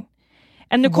realizing.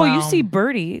 And Nicole, you see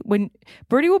Birdie, when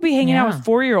Birdie will be hanging out with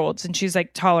 4-year-olds and she's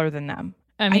like taller than them.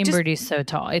 I mean, Birdie's so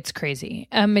tall. It's crazy.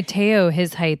 Mateo,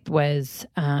 his height was,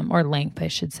 or length, I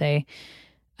should say,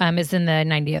 is in the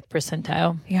 90th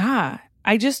percentile. Yeah.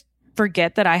 I just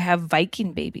forget that I have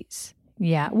Viking babies.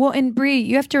 Yeah. Well, and Brie,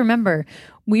 you have to remember,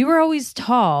 we were always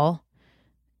tall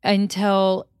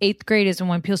until 8th grade is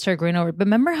when people started growing over. But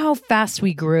remember how fast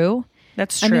we grew?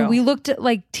 That's true. I mean, we looked at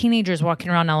like teenagers walking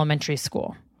around elementary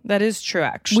school. That is true,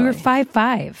 actually. We were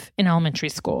 5'5" in elementary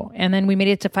school, and then we made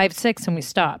it to 5'6" and we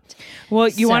stopped. Well,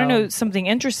 you want to know something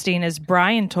interesting is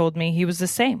Brian told me he was the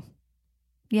same.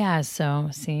 Yeah, so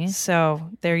see? So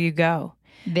there you go.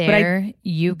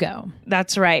 You go.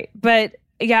 That's right. But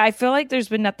yeah, I feel like there's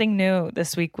been nothing new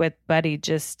this week with Buddy.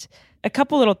 Just a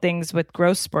couple little things with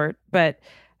growth spurt. But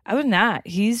other than that,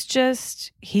 he chills.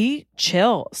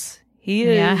 He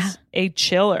is a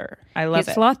chiller. I love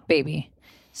it. Sloth baby.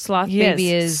 Sloth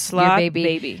baby is sloth your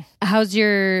baby. How's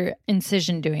your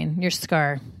incision doing? Your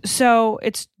scar? So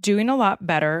it's doing a lot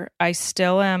better. I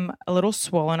still am a little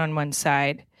swollen on one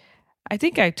side. I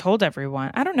think I told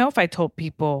everyone. I don't know if I told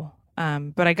people,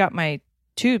 but I got my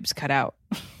tubes cut out.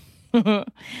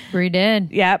 Brie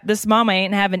did. Yeah, this mama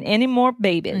ain't having any more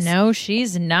babies. No,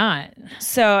 she's not.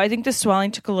 So I think the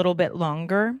swelling took a little bit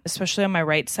longer, especially on my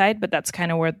right side, but that's kind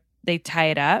of where they tie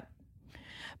it up.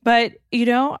 But,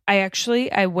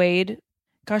 I weighed,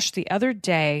 the other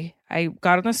day I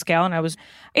got on the scale and I was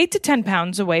 8 to 10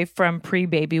 pounds away from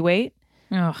pre-baby weight.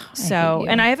 Oh,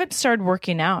 and I haven't started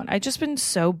working out. I've just been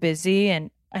so busy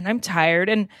and I'm tired.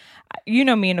 And you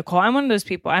know me, Nicole, I'm one of those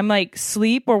people. I'm like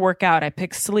sleep or work out. I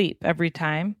pick sleep every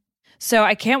time. So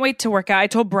I can't wait to work out. I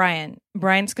told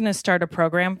Brian's going to start a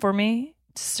program for me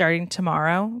starting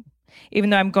tomorrow, even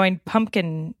though I'm going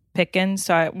pumpkin picking.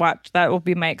 So that will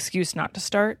be my excuse not to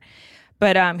start.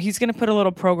 But he's going to put a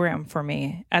little program for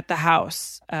me at the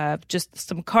house of just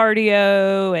some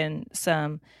cardio and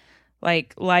some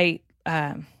like light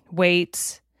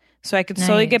weights so I can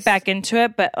slowly get back into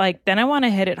it. But like then I want to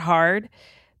hit it hard.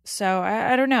 So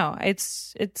I don't know.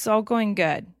 It's all going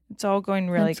good. It's all going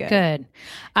really good.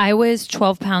 I was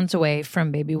 12 pounds away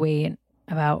from baby weight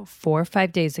about 4 or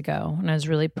 5 days ago, and I was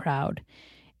really proud.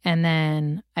 And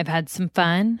then I've had some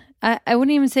fun. I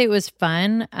wouldn't even say it was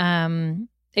fun.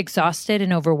 Exhausted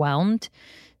and overwhelmed.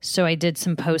 So I did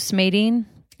some Postmating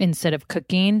instead of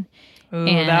cooking. Ooh,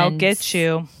 that'll get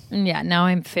you. Yeah, now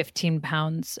I'm 15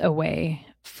 pounds away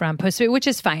from Postmating, which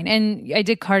is fine. And I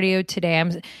did cardio today.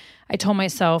 I told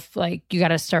myself, like, you got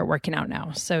to start working out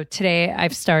now. So today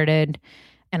I've started,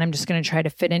 and I'm just going to try to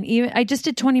fit in. I just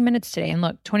did 20 minutes today. And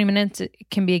look, 20 minutes it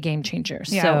can be a game changer.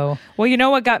 Yeah. So, well, you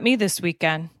know what got me this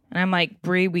weekend? And I'm like,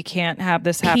 Brie, we can't have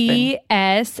this happen.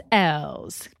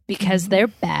 PSLs, because they're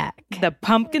back. The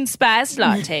pumpkin spice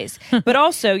lattes. But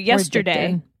also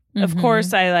yesterday, of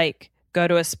course, I go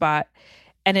to a spot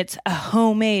and it's a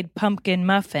homemade pumpkin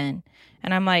muffin.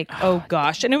 And I'm like, oh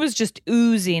gosh. And it was just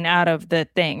oozing out of the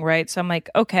thing, right? So I'm like,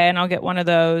 okay, and I'll get one of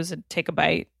those and take a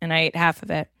bite. And I ate half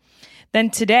of it. Then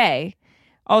today,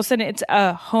 all of a sudden, it's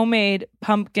a homemade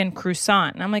pumpkin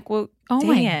croissant. And I'm like, well, oh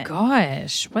my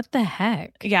gosh, what the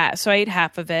heck? Yeah, so I ate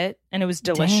half of it, and it was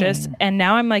delicious. Dang. And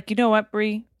now I'm like, you know what,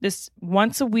 Brie? This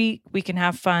once a week, we can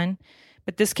have fun.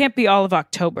 But this can't be all of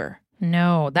October.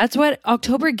 No, that's what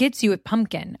October gets you with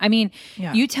pumpkin. I mean,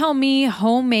 you tell me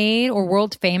homemade or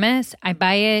world famous, I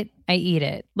buy it, I eat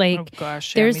it. Like, oh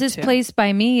gosh, there's this place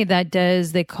by me that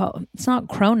does, it's not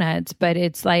cronuts, but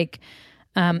it's like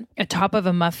a top of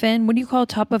a muffin. What do you call a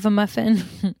top of a muffin?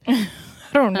 I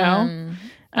don't know.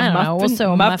 I don't know.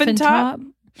 Also, a muffin top.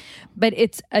 But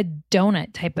it's a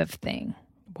donut type of thing.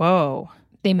 Whoa.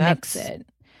 They mix it.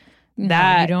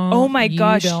 Oh my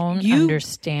gosh. You don't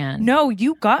understand. No,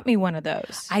 you got me one of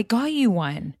those. I got you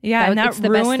one. Yeah, and that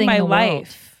ruined my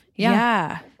life.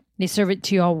 Yeah. They serve it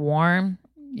to you all warm.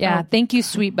 Yeah. Oh. Thank you,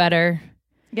 sweet butter.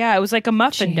 Yeah, it was like a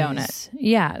muffin donut.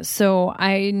 Yeah. So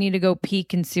I need to go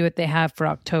peek and see what they have for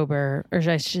October, or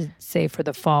I should say for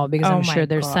the fall, because I'm sure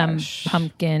there's some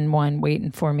pumpkin one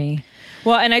waiting for me.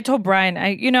 Well, and I told Brian,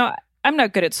 I'm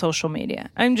not good at social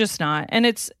media. I'm just not. And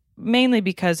it's mainly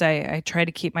because I try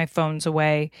to keep my phones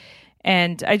away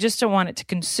and I just don't want it to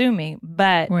consume me.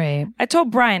 But I told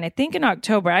Brian, I think in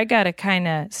October, I got to kind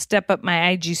of step up my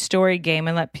IG story game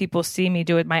and let people see me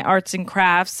do it, my arts and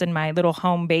crafts and my little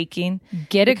home baking.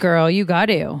 Get it, girl. You got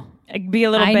to. Be a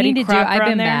little Betty Crocker I've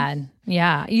been on there. bad.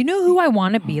 Yeah. You know who I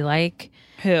want to be like?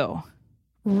 Who?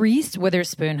 Reese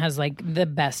Witherspoon has like the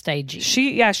best IG.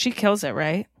 She kills it,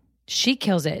 right? She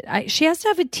kills it. She has to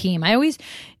have a team.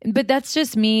 But that's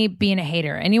just me being a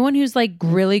hater. Anyone who's like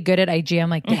really good at IG, I'm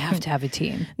like, they have to have a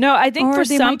team. No, I think or for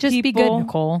they some might just people, be good,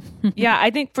 Nicole. Yeah, I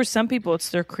think for some people,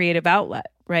 it's their creative outlet.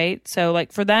 right? So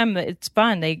like for them, it's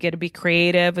fun. They get to be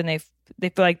creative and they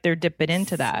feel like they're dipping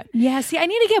into that. Yeah, see, I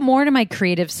need to get more to my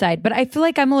creative side, but I feel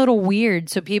like I'm a little weird.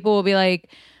 So people will be like,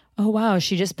 oh, wow,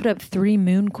 she just put up 3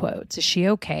 moon quotes. Is she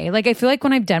okay? Like, I feel like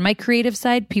when I've done my creative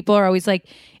side, people are always like,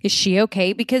 is she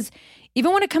okay? Because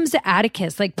even when it comes to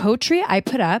Atticus, like poetry I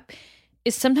put up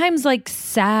is sometimes like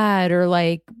sad or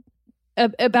like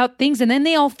about things. And then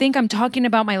they all think I'm talking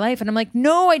about my life. And I'm like,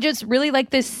 no, I just really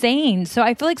like this saying. So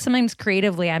I feel like sometimes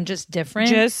creatively I'm just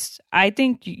different. I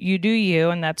think you do you,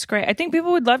 and that's great. I think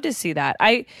people would love to see that.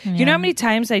 You know how many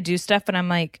times I do stuff and I'm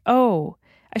like, oh,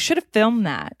 I should have filmed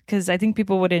that because I think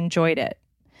people would have enjoyed it.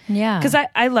 Yeah. Because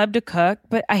I love to cook,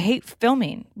 but I hate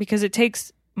filming because it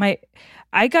takes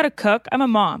I got to cook. I'm a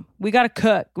mom. We got to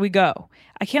cook. We go.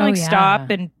 I can't stop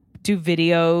and do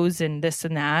videos and this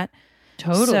and that.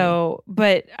 Totally. So,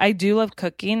 but I do love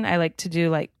cooking. I like to do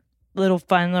like little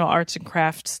fun little arts and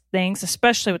crafts things,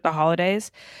 especially with the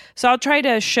holidays. So I'll try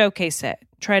to showcase it.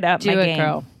 Try to up my game.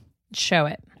 Girl. Show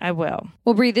it. I will.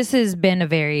 Well, Brie, this has been a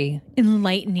very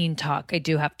enlightening talk, I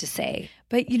do have to say.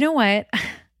 But you know what?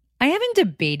 I haven't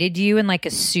debated you in like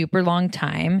a super long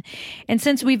time. And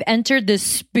since we've entered the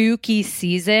spooky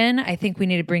season, I think we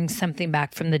need to bring something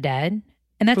back from the dead.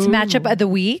 And that's matchup of the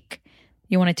week.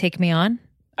 You want to take me on?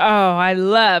 Oh, I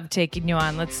love taking you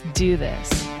on. Let's do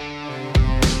this.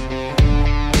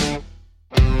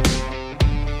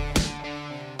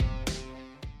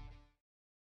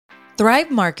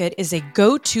 Thrive Market is a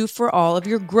go-to for all of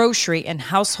your grocery and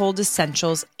household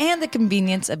essentials, and the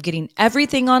convenience of getting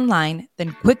everything online,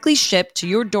 then quickly shipped to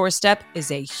your doorstep is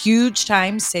a huge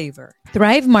time saver.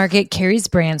 Thrive Market carries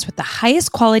brands with the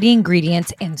highest quality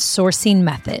ingredients and sourcing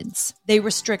methods. They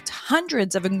restrict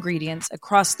hundreds of ingredients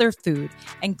across their food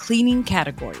and cleaning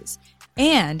categories,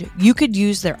 and you could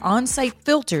use their on-site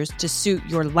filters to suit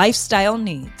your lifestyle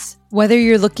needs. Whether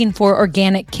you're looking for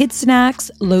organic kid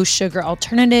snacks, low sugar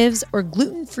alternatives, or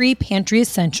gluten-free pantry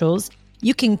essentials,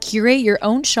 you can curate your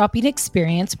own shopping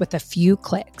experience with a few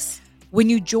clicks. When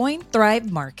you join Thrive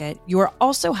Market, you are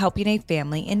also helping a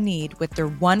family in need with their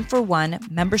 1-for-1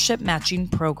 membership matching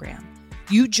program.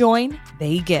 You join,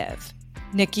 they give.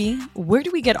 Nikki, where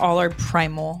do we get all our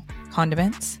primal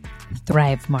condiments?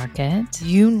 Thrive Market.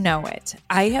 You know it.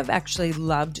 I have actually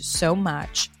loved so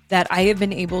much that I have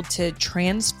been able to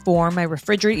transform my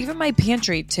refrigerator, even my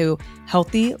pantry, to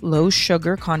healthy, low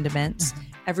sugar condiments. Mm-hmm.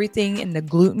 Everything in the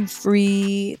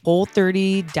gluten-free,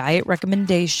 Whole30 diet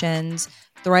recommendations.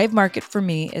 Thrive Market for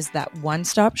me is that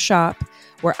one-stop shop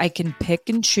where I can pick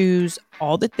and choose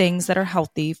all the things that are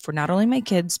healthy for not only my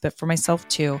kids, but for myself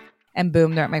too. And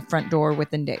boom, they're at my front door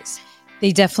within days.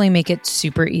 They definitely make it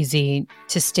super easy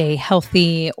to stay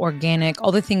healthy, organic,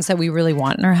 all the things that we really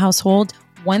want in our household.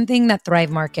 One thing that Thrive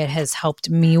Market has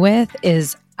helped me with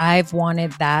is I've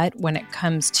wanted that when it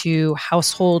comes to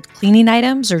household cleaning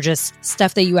items or just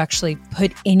stuff that you actually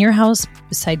put in your house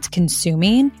besides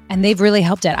consuming. And they've really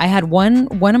helped it. I had one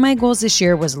of my goals this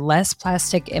year was less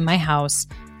plastic in my house.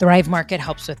 Thrive Market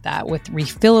helps with that, with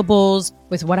refillables,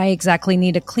 with what I exactly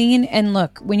need to clean. And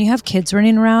look, when you have kids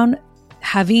running around,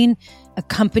 having a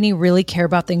company really care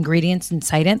about the ingredients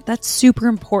inside it, that's super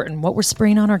important. What we're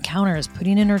spraying on our counters,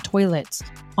 putting in our toilets,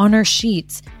 on our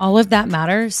sheets, all of that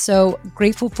matters. So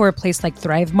grateful for a place like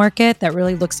Thrive Market that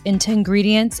really looks into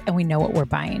ingredients and we know what we're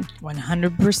buying.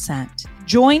 100%.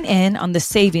 Join in on the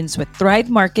savings with Thrive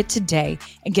Market today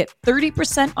and get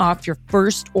 30% off your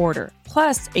first order,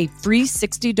 plus a free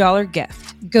 $60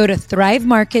 gift. Go to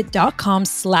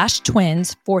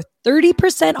thrivemarket.com/twins for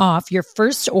 30% off your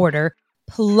first order,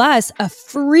 plus a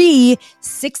free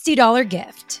 $60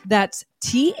 gift. That's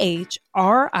THRIVE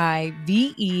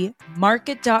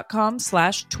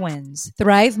market.com/twins.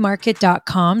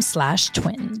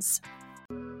 thrivemarket.com/twins.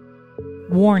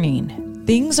 Warning,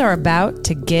 things are about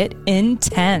to get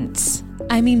intense.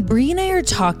 I mean, Brie and I are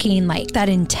talking like that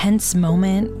intense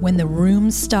moment when the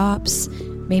room stops,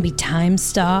 maybe time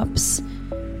stops,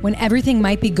 when everything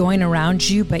might be going around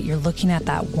you, but you're looking at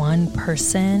that one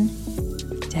person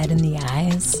dead in the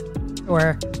eyes,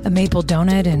 or a maple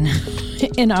donut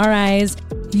in our eyes.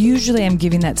 Usually I'm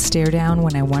giving that stare down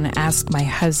when I want to ask my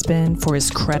husband for his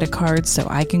credit card so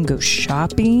I can go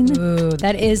shopping. Ooh,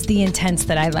 that is the intense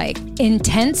that I like.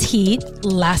 Intense heat,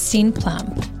 lasting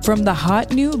plump. From the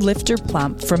hot new Lifter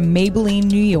Plump from Maybelline,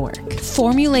 New York.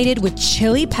 Formulated with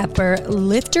chili pepper,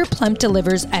 Lifter Plump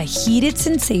delivers a heated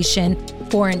sensation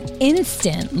for an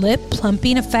instant lip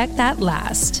plumping effect that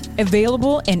lasts.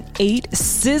 Available in 8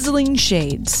 sizzling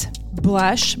shades: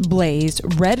 Blush, Blaze,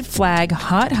 Red Flag,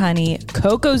 Hot Honey,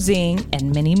 Cocoa Zing,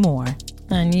 and many more.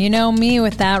 And you know me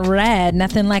with that red,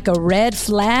 nothing like a red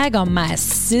flag on my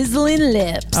sizzling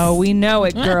lips. Oh, we know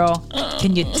it, girl.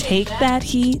 Can you take that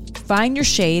heat? Find your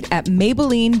shade at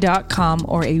Maybelline.com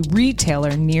or a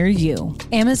retailer near you.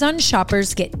 Amazon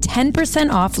shoppers get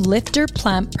 10% off Lifter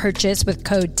Plump purchase with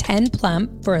code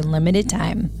 10PLUMP for a limited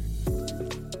time.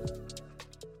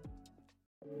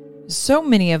 So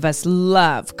many of us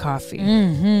love coffee.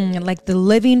 Like the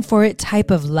living for it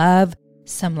type of love.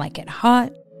 Some like it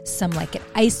hot, some like it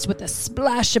iced with a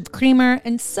splash of creamer,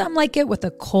 and some like it with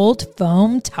a cold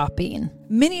foam topping.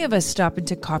 Many of us stop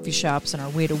into coffee shops on our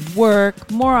way to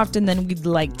work more often than we'd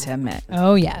like to admit.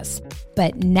 Oh, yes.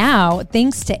 But now,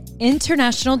 thanks to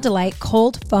International Delight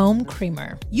Cold Foam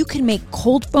Creamer, you can make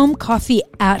cold foam coffee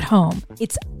at home.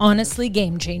 It's honestly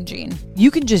game-changing.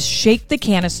 You can just shake the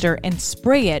canister and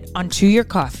spray it onto your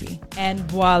coffee. And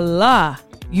voila!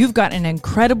 You've got an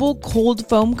incredible cold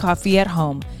foam coffee at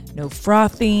home. No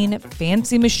frothing,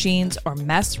 fancy machines, or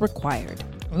mess required.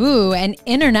 Ooh, and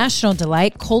International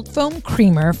Delight Cold Foam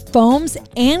Creamer foams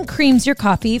and creams your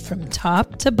coffee from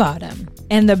top to bottom.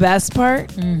 And the best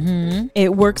part?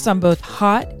 It works on both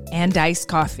hot and iced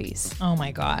coffees. Oh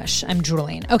my gosh, I'm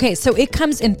drooling. Okay, so it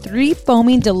comes in 3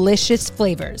 foaming delicious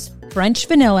flavors: French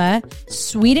vanilla,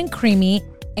 sweet and creamy,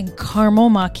 and caramel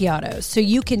macchiato. So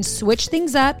you can switch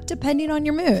things up depending on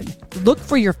your mood. Look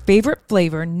for your favorite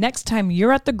flavor next time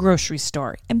you're at the grocery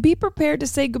store and be prepared to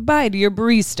say goodbye to your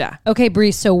barista. Okay,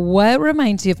 Brie, so what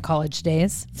reminds you of college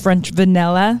days? French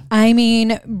vanilla. I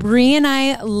mean, Brie and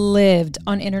I lived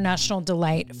on International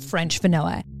Delight French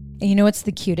vanilla. And you know what's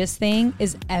the cutest thing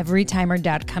is every time our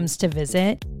dad comes to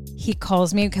visit, he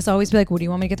calls me because I always be like, what do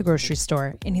you want me to get at the grocery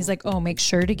store? And he's like, oh, make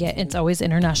sure to get, it's always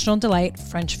International Delight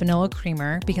French vanilla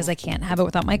creamer because I can't have it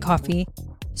without my coffee.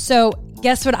 So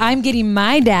guess what I'm getting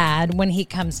my dad when he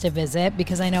comes to visit,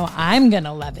 because I know I'm going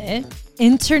to love it.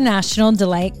 International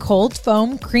Delight Cold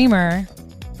Foam Creamer.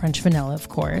 French vanilla, of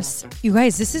course. You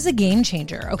guys, this is a game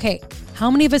changer. Okay,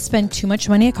 how many of us spend too much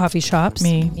money at coffee shops?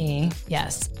 Me,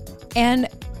 yes. And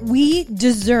we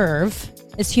deserve,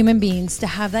 as human beings, to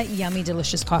have that yummy,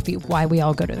 delicious coffee. Why we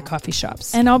all go to the coffee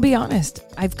shops. And I'll be honest,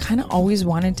 I've kind of always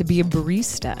wanted to be a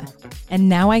barista. And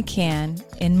now I can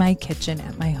in my kitchen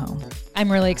at my home. I'm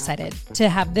really excited to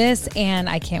have this, and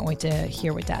I can't wait to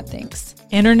hear what Dad thinks.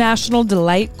 International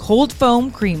Delight Cold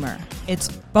Foam Creamer. It's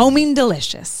foaming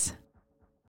delicious.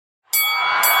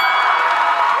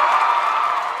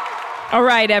 All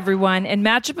right, everyone. In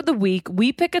Matchup of the Week,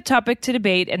 we pick a topic to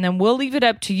debate, and then we'll leave it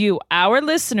up to you, our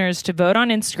listeners, to vote on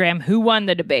Instagram who won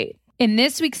the debate. In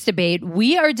this week's debate,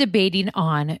 we are debating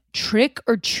on trick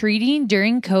or treating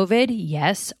during COVID,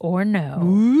 yes or no.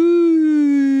 Ooh.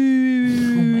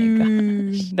 Oh my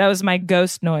gosh. That was my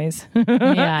ghost noise.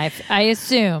 Yeah, I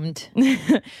assumed.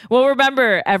 Well,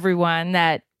 remember, everyone,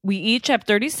 that we each have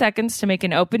 30 seconds to make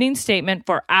an opening statement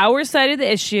for our side of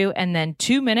the issue and then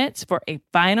 2 minutes for a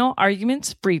final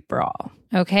arguments free-for-all.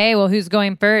 Okay, well, who's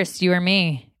going first, you or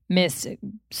me? Miss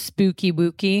Spooky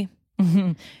Wookie?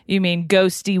 You mean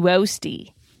ghosty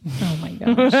woasty. Oh my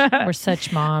gosh. We're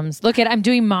such moms. Look I'm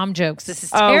doing mom jokes. This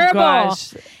is terrible. Oh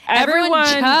gosh. Everyone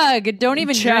chug. Don't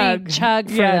even drink. Chug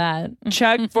for that.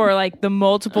 Chug for like the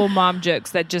multiple mom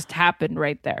jokes that just happened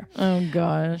right there. Oh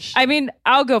gosh. I mean,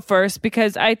 I'll go first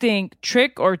because I think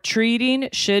trick or treating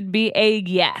should be a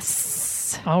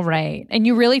yes. All right. And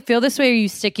you really feel this way, or are you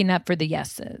sticking up for the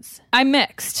yeses? I'm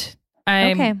mixed.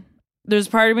 Okay. There's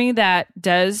part of me that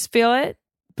does feel it,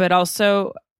 but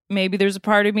also maybe there's a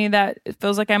part of me that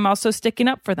feels like I'm also sticking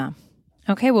up for them.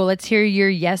 Okay, well, let's hear your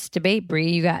yes debate,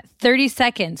 Brie. You got 30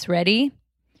 seconds. Ready?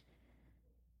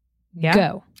 Yeah.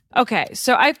 Go. Okay,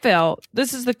 so I feel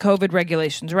this is the COVID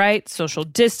regulations, right? Social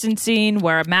distancing,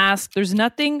 wear a mask. There's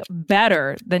nothing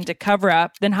better than to cover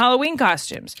up than Halloween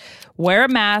costumes. Wear a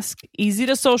mask, easy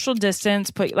to social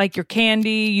distance, put like your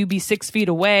candy, you be 6 feet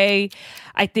away.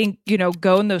 I think,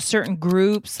 go in those certain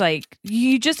groups. Like,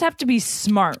 you just have to be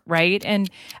smart, right? And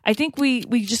I think we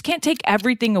just can't take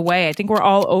everything away. I think we're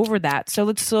all over that. So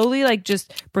let's slowly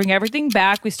just bring everything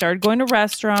back. We started going to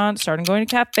restaurants, started going to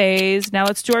cafes. Now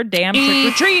let's do our damn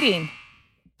trick-or-treating.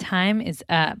 Time is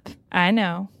up. I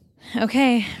know.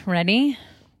 Okay, ready?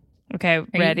 Okay,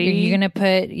 ready? Are you going to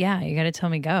put, you got to tell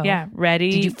me go. Yeah,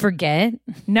 ready? Did you forget?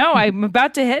 No, I'm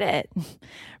about to hit it.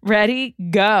 Ready,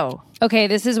 go. Okay,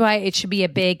 this is why it should be a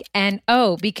big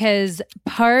NO, because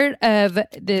part of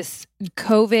this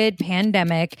COVID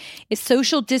pandemic is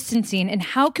social distancing. And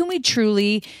how can we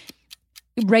truly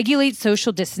regulate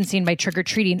social distancing by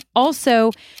trick-or-treating.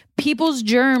 Also, people's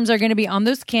germs are going to be on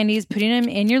those candies, putting them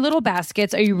in your little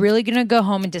baskets. Are you really going to go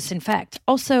home and disinfect?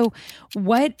 Also,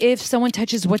 what if someone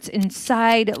touches what's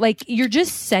inside? Like, you're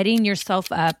just setting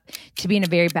yourself up to be in a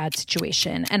very bad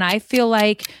situation. And I feel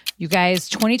like, you guys,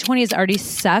 2020 has already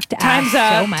sucked Time's ass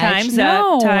up. so much. Time's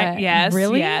No. up. Yes.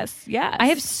 Really? Yes. I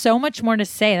have so much more to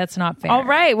say. That's not fair. All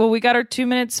right. Well, we got our 2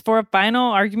 minutes for a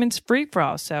final arguments free for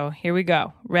all. So here we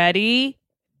go. Ready?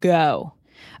 Go.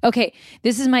 Okay,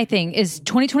 this is my thing, is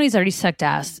 2020 has already sucked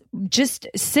ass. Just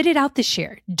sit it out this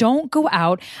year. Don't go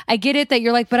out. I get it that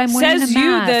you're like, but I'm wearing a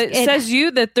mask. Says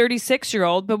you, the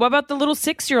 36-year-old. But what about the little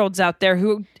 6-year-olds out there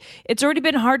who it's already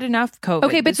been hard enough COVID?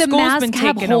 Okay, but the school's masks been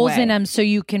have taken holes away. in them so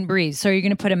you can breathe. So you're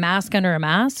going to put a mask under a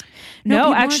mask? No,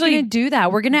 people actually, aren't going to do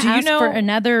that. We're going to do you ask know- for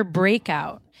another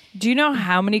breakout. Do you know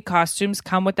how many costumes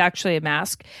come with actually a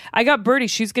mask? I got Birdie.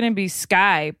 She's going to be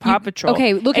Sky, Paw Patrol.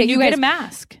 Okay, look and at you you get guys. a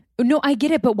mask. No, I get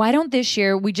it, but why don't this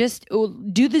year we just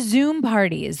do the Zoom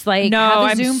parties? Like, No, have a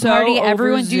I'm Zoom so party. over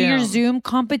Everyone do your Zoom. Zoom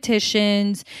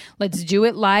competitions. Let's do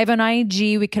it live on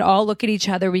IG. We could all look at each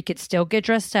other. We could still get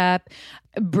dressed up.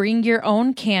 Bring your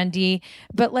own candy.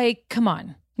 But like, come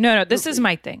on. No, this is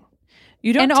my thing.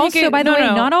 You don't And take also, it, by the no, way,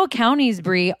 no. not all counties,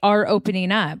 Brie, are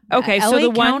opening up. Okay, so LA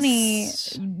the County,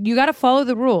 ones- you got to follow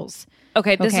the rules.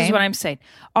 Okay, this Okay. is what I'm saying.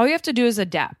 All you have to do is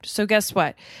adapt. So guess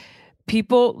what?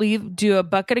 People do a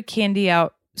bucket of candy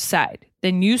outside.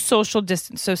 Then use social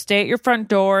distance. So stay at your front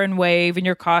door and wave in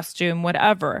your costume,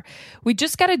 whatever. We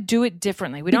just got to do it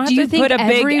differently. We don't Do you have to think put a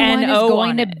big everyone NO is going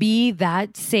on to it. be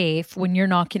that safe when you're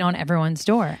knocking on everyone's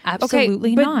door?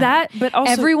 Absolutely but not. but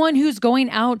also everyone who's going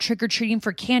out trick-or-treating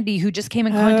for candy who just came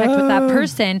in contact with that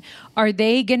person, are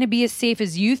they going to be as safe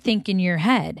as you think in your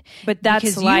head? But that's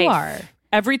because life. you are.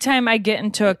 Every time I get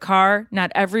into a car,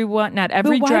 not every But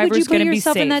why driver would you is put going to be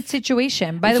yourself safe. in that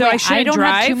situation? By the So way, I I shouldn't don't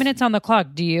have 2 drive? minutes on the clock.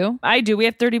 Do you? I do. We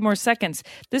have 30 more seconds.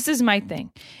 This is my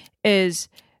thing, is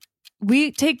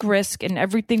we take risk in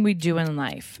everything we do in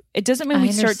life. It doesn't mean I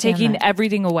we start understand taking that.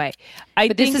 everything away.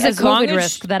 But this think is a as long COVID as-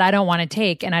 risk that I don't want to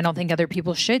take, and I don't think other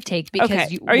people should take because Okay,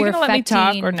 are you we're going to let me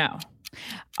talk affecting- or no?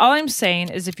 All I'm saying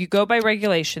is if you go by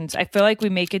regulations, I feel like we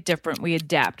make it different. We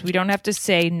adapt. We don't have to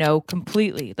say no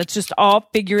completely. Let's just all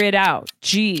figure it out.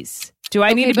 Jeez. Do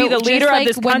I need to be but the just leader like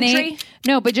of this when country?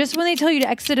 No, but just when they tell you to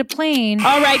exit a plane.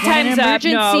 All right, when an time's up. No,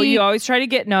 emergency- you always try to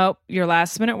get your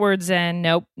last minute words in.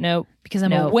 Nope. Because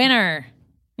I'm a winner.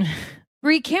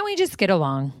 Brie, can't we just get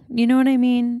along? You know what I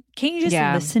mean? Can't you just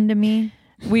Yeah. listen to me?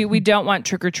 We don't want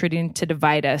trick-or-treating to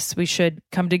divide us. We should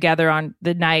come together on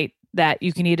the night that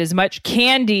you can eat as much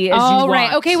candy as you Oh, want.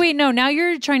 right. Okay, wait, no. Now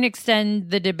you're trying to extend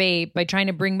the debate by trying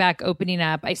to bring back opening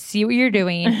up. I see what you're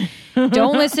doing.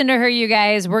 Don't listen to her, you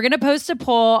guys. We're going to post a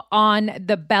poll on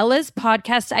the Bellas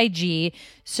Podcast IG.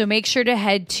 So make sure to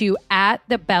head to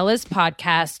 @the Bellas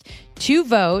Podcast to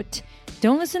vote.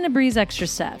 Don't listen to Brie's extra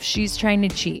stuff. She's trying to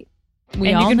cheat. We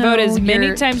And you all can vote know as many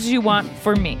you're- times as you want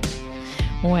for me.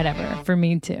 Whatever. For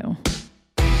me too.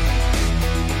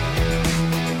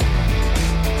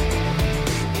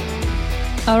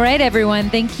 All right, everyone.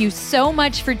 Thank you so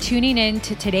much for tuning in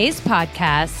to today's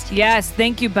podcast. Yes,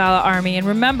 thank you, Bella Army. And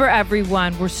remember,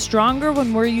 everyone, we're stronger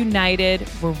when we're united.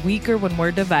 We're weaker when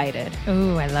we're divided.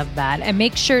 Ooh, I love that. And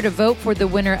make sure to vote for the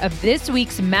winner of this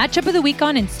week's Matchup of the Week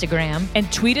on Instagram. And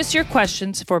tweet us your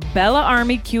questions for Bella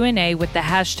Army Q&A with the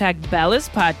hashtag Bella's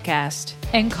Podcast.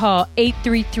 And call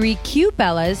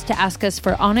 833-Q-BELLAS to ask us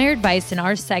for on-air advice in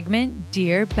our segment,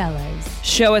 Dear Bellas.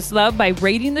 Show us love by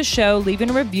rating the show, leaving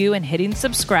a review, and hitting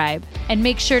subscribe. And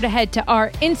make sure to head to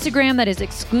our Instagram that is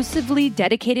exclusively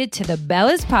dedicated to the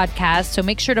Bellas Podcast. So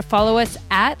make sure to follow us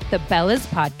 @the Bellas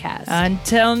Podcast.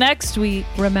 Until next week.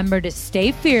 Remember to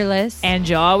stay fearless. And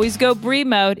you'll always go Brie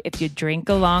mode if you drink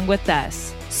along with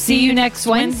us. See you next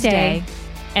Wednesday.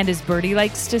 And as Birdie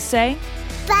likes to say,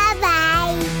 Bye-bye.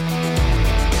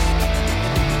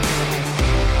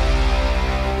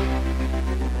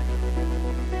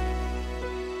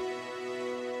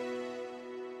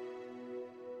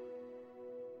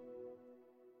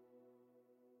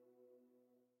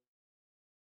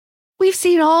 We've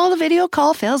seen all the video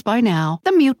call fails by now.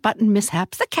 The mute button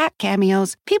mishaps, the cat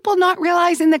cameos, people not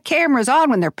realizing the camera's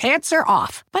on when their pants are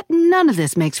off. But none of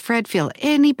this makes Fred feel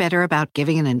any better about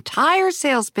giving an entire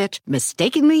sales pitch,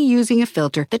 mistakenly using a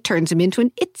filter that turns him into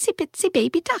an itsy-bitsy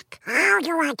baby duck. How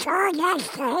do I turn that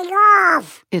thing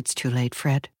off? It's too late,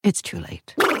 Fred. It's too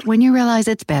late. When you realize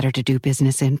it's better to do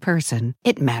business in person,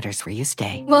 it matters where you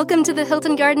stay. Welcome to the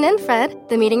Hilton Garden Inn, Fred.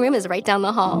 The meeting room is right down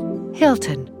the hall.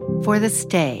 Hilton, for the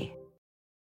stay.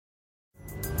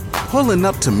 Pulling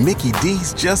up to Mickey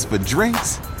D's just for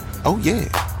drinks? Oh yeah,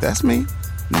 that's me.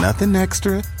 Nothing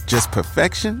extra, just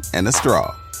perfection and a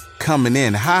straw. Coming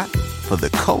in hot for the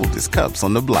coldest cups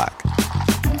on the block.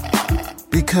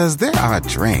 Because there are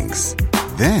drinks.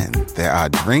 Then there are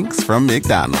drinks from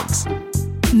McDonald's.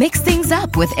 Mix things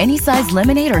up with any size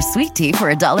lemonade or sweet tea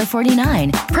for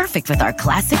 $1.49. Perfect with our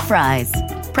classic fries.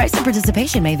 Price and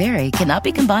participation may vary. Cannot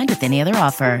be combined with any other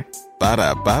offer.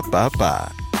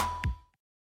 Ba-da-ba-ba-ba.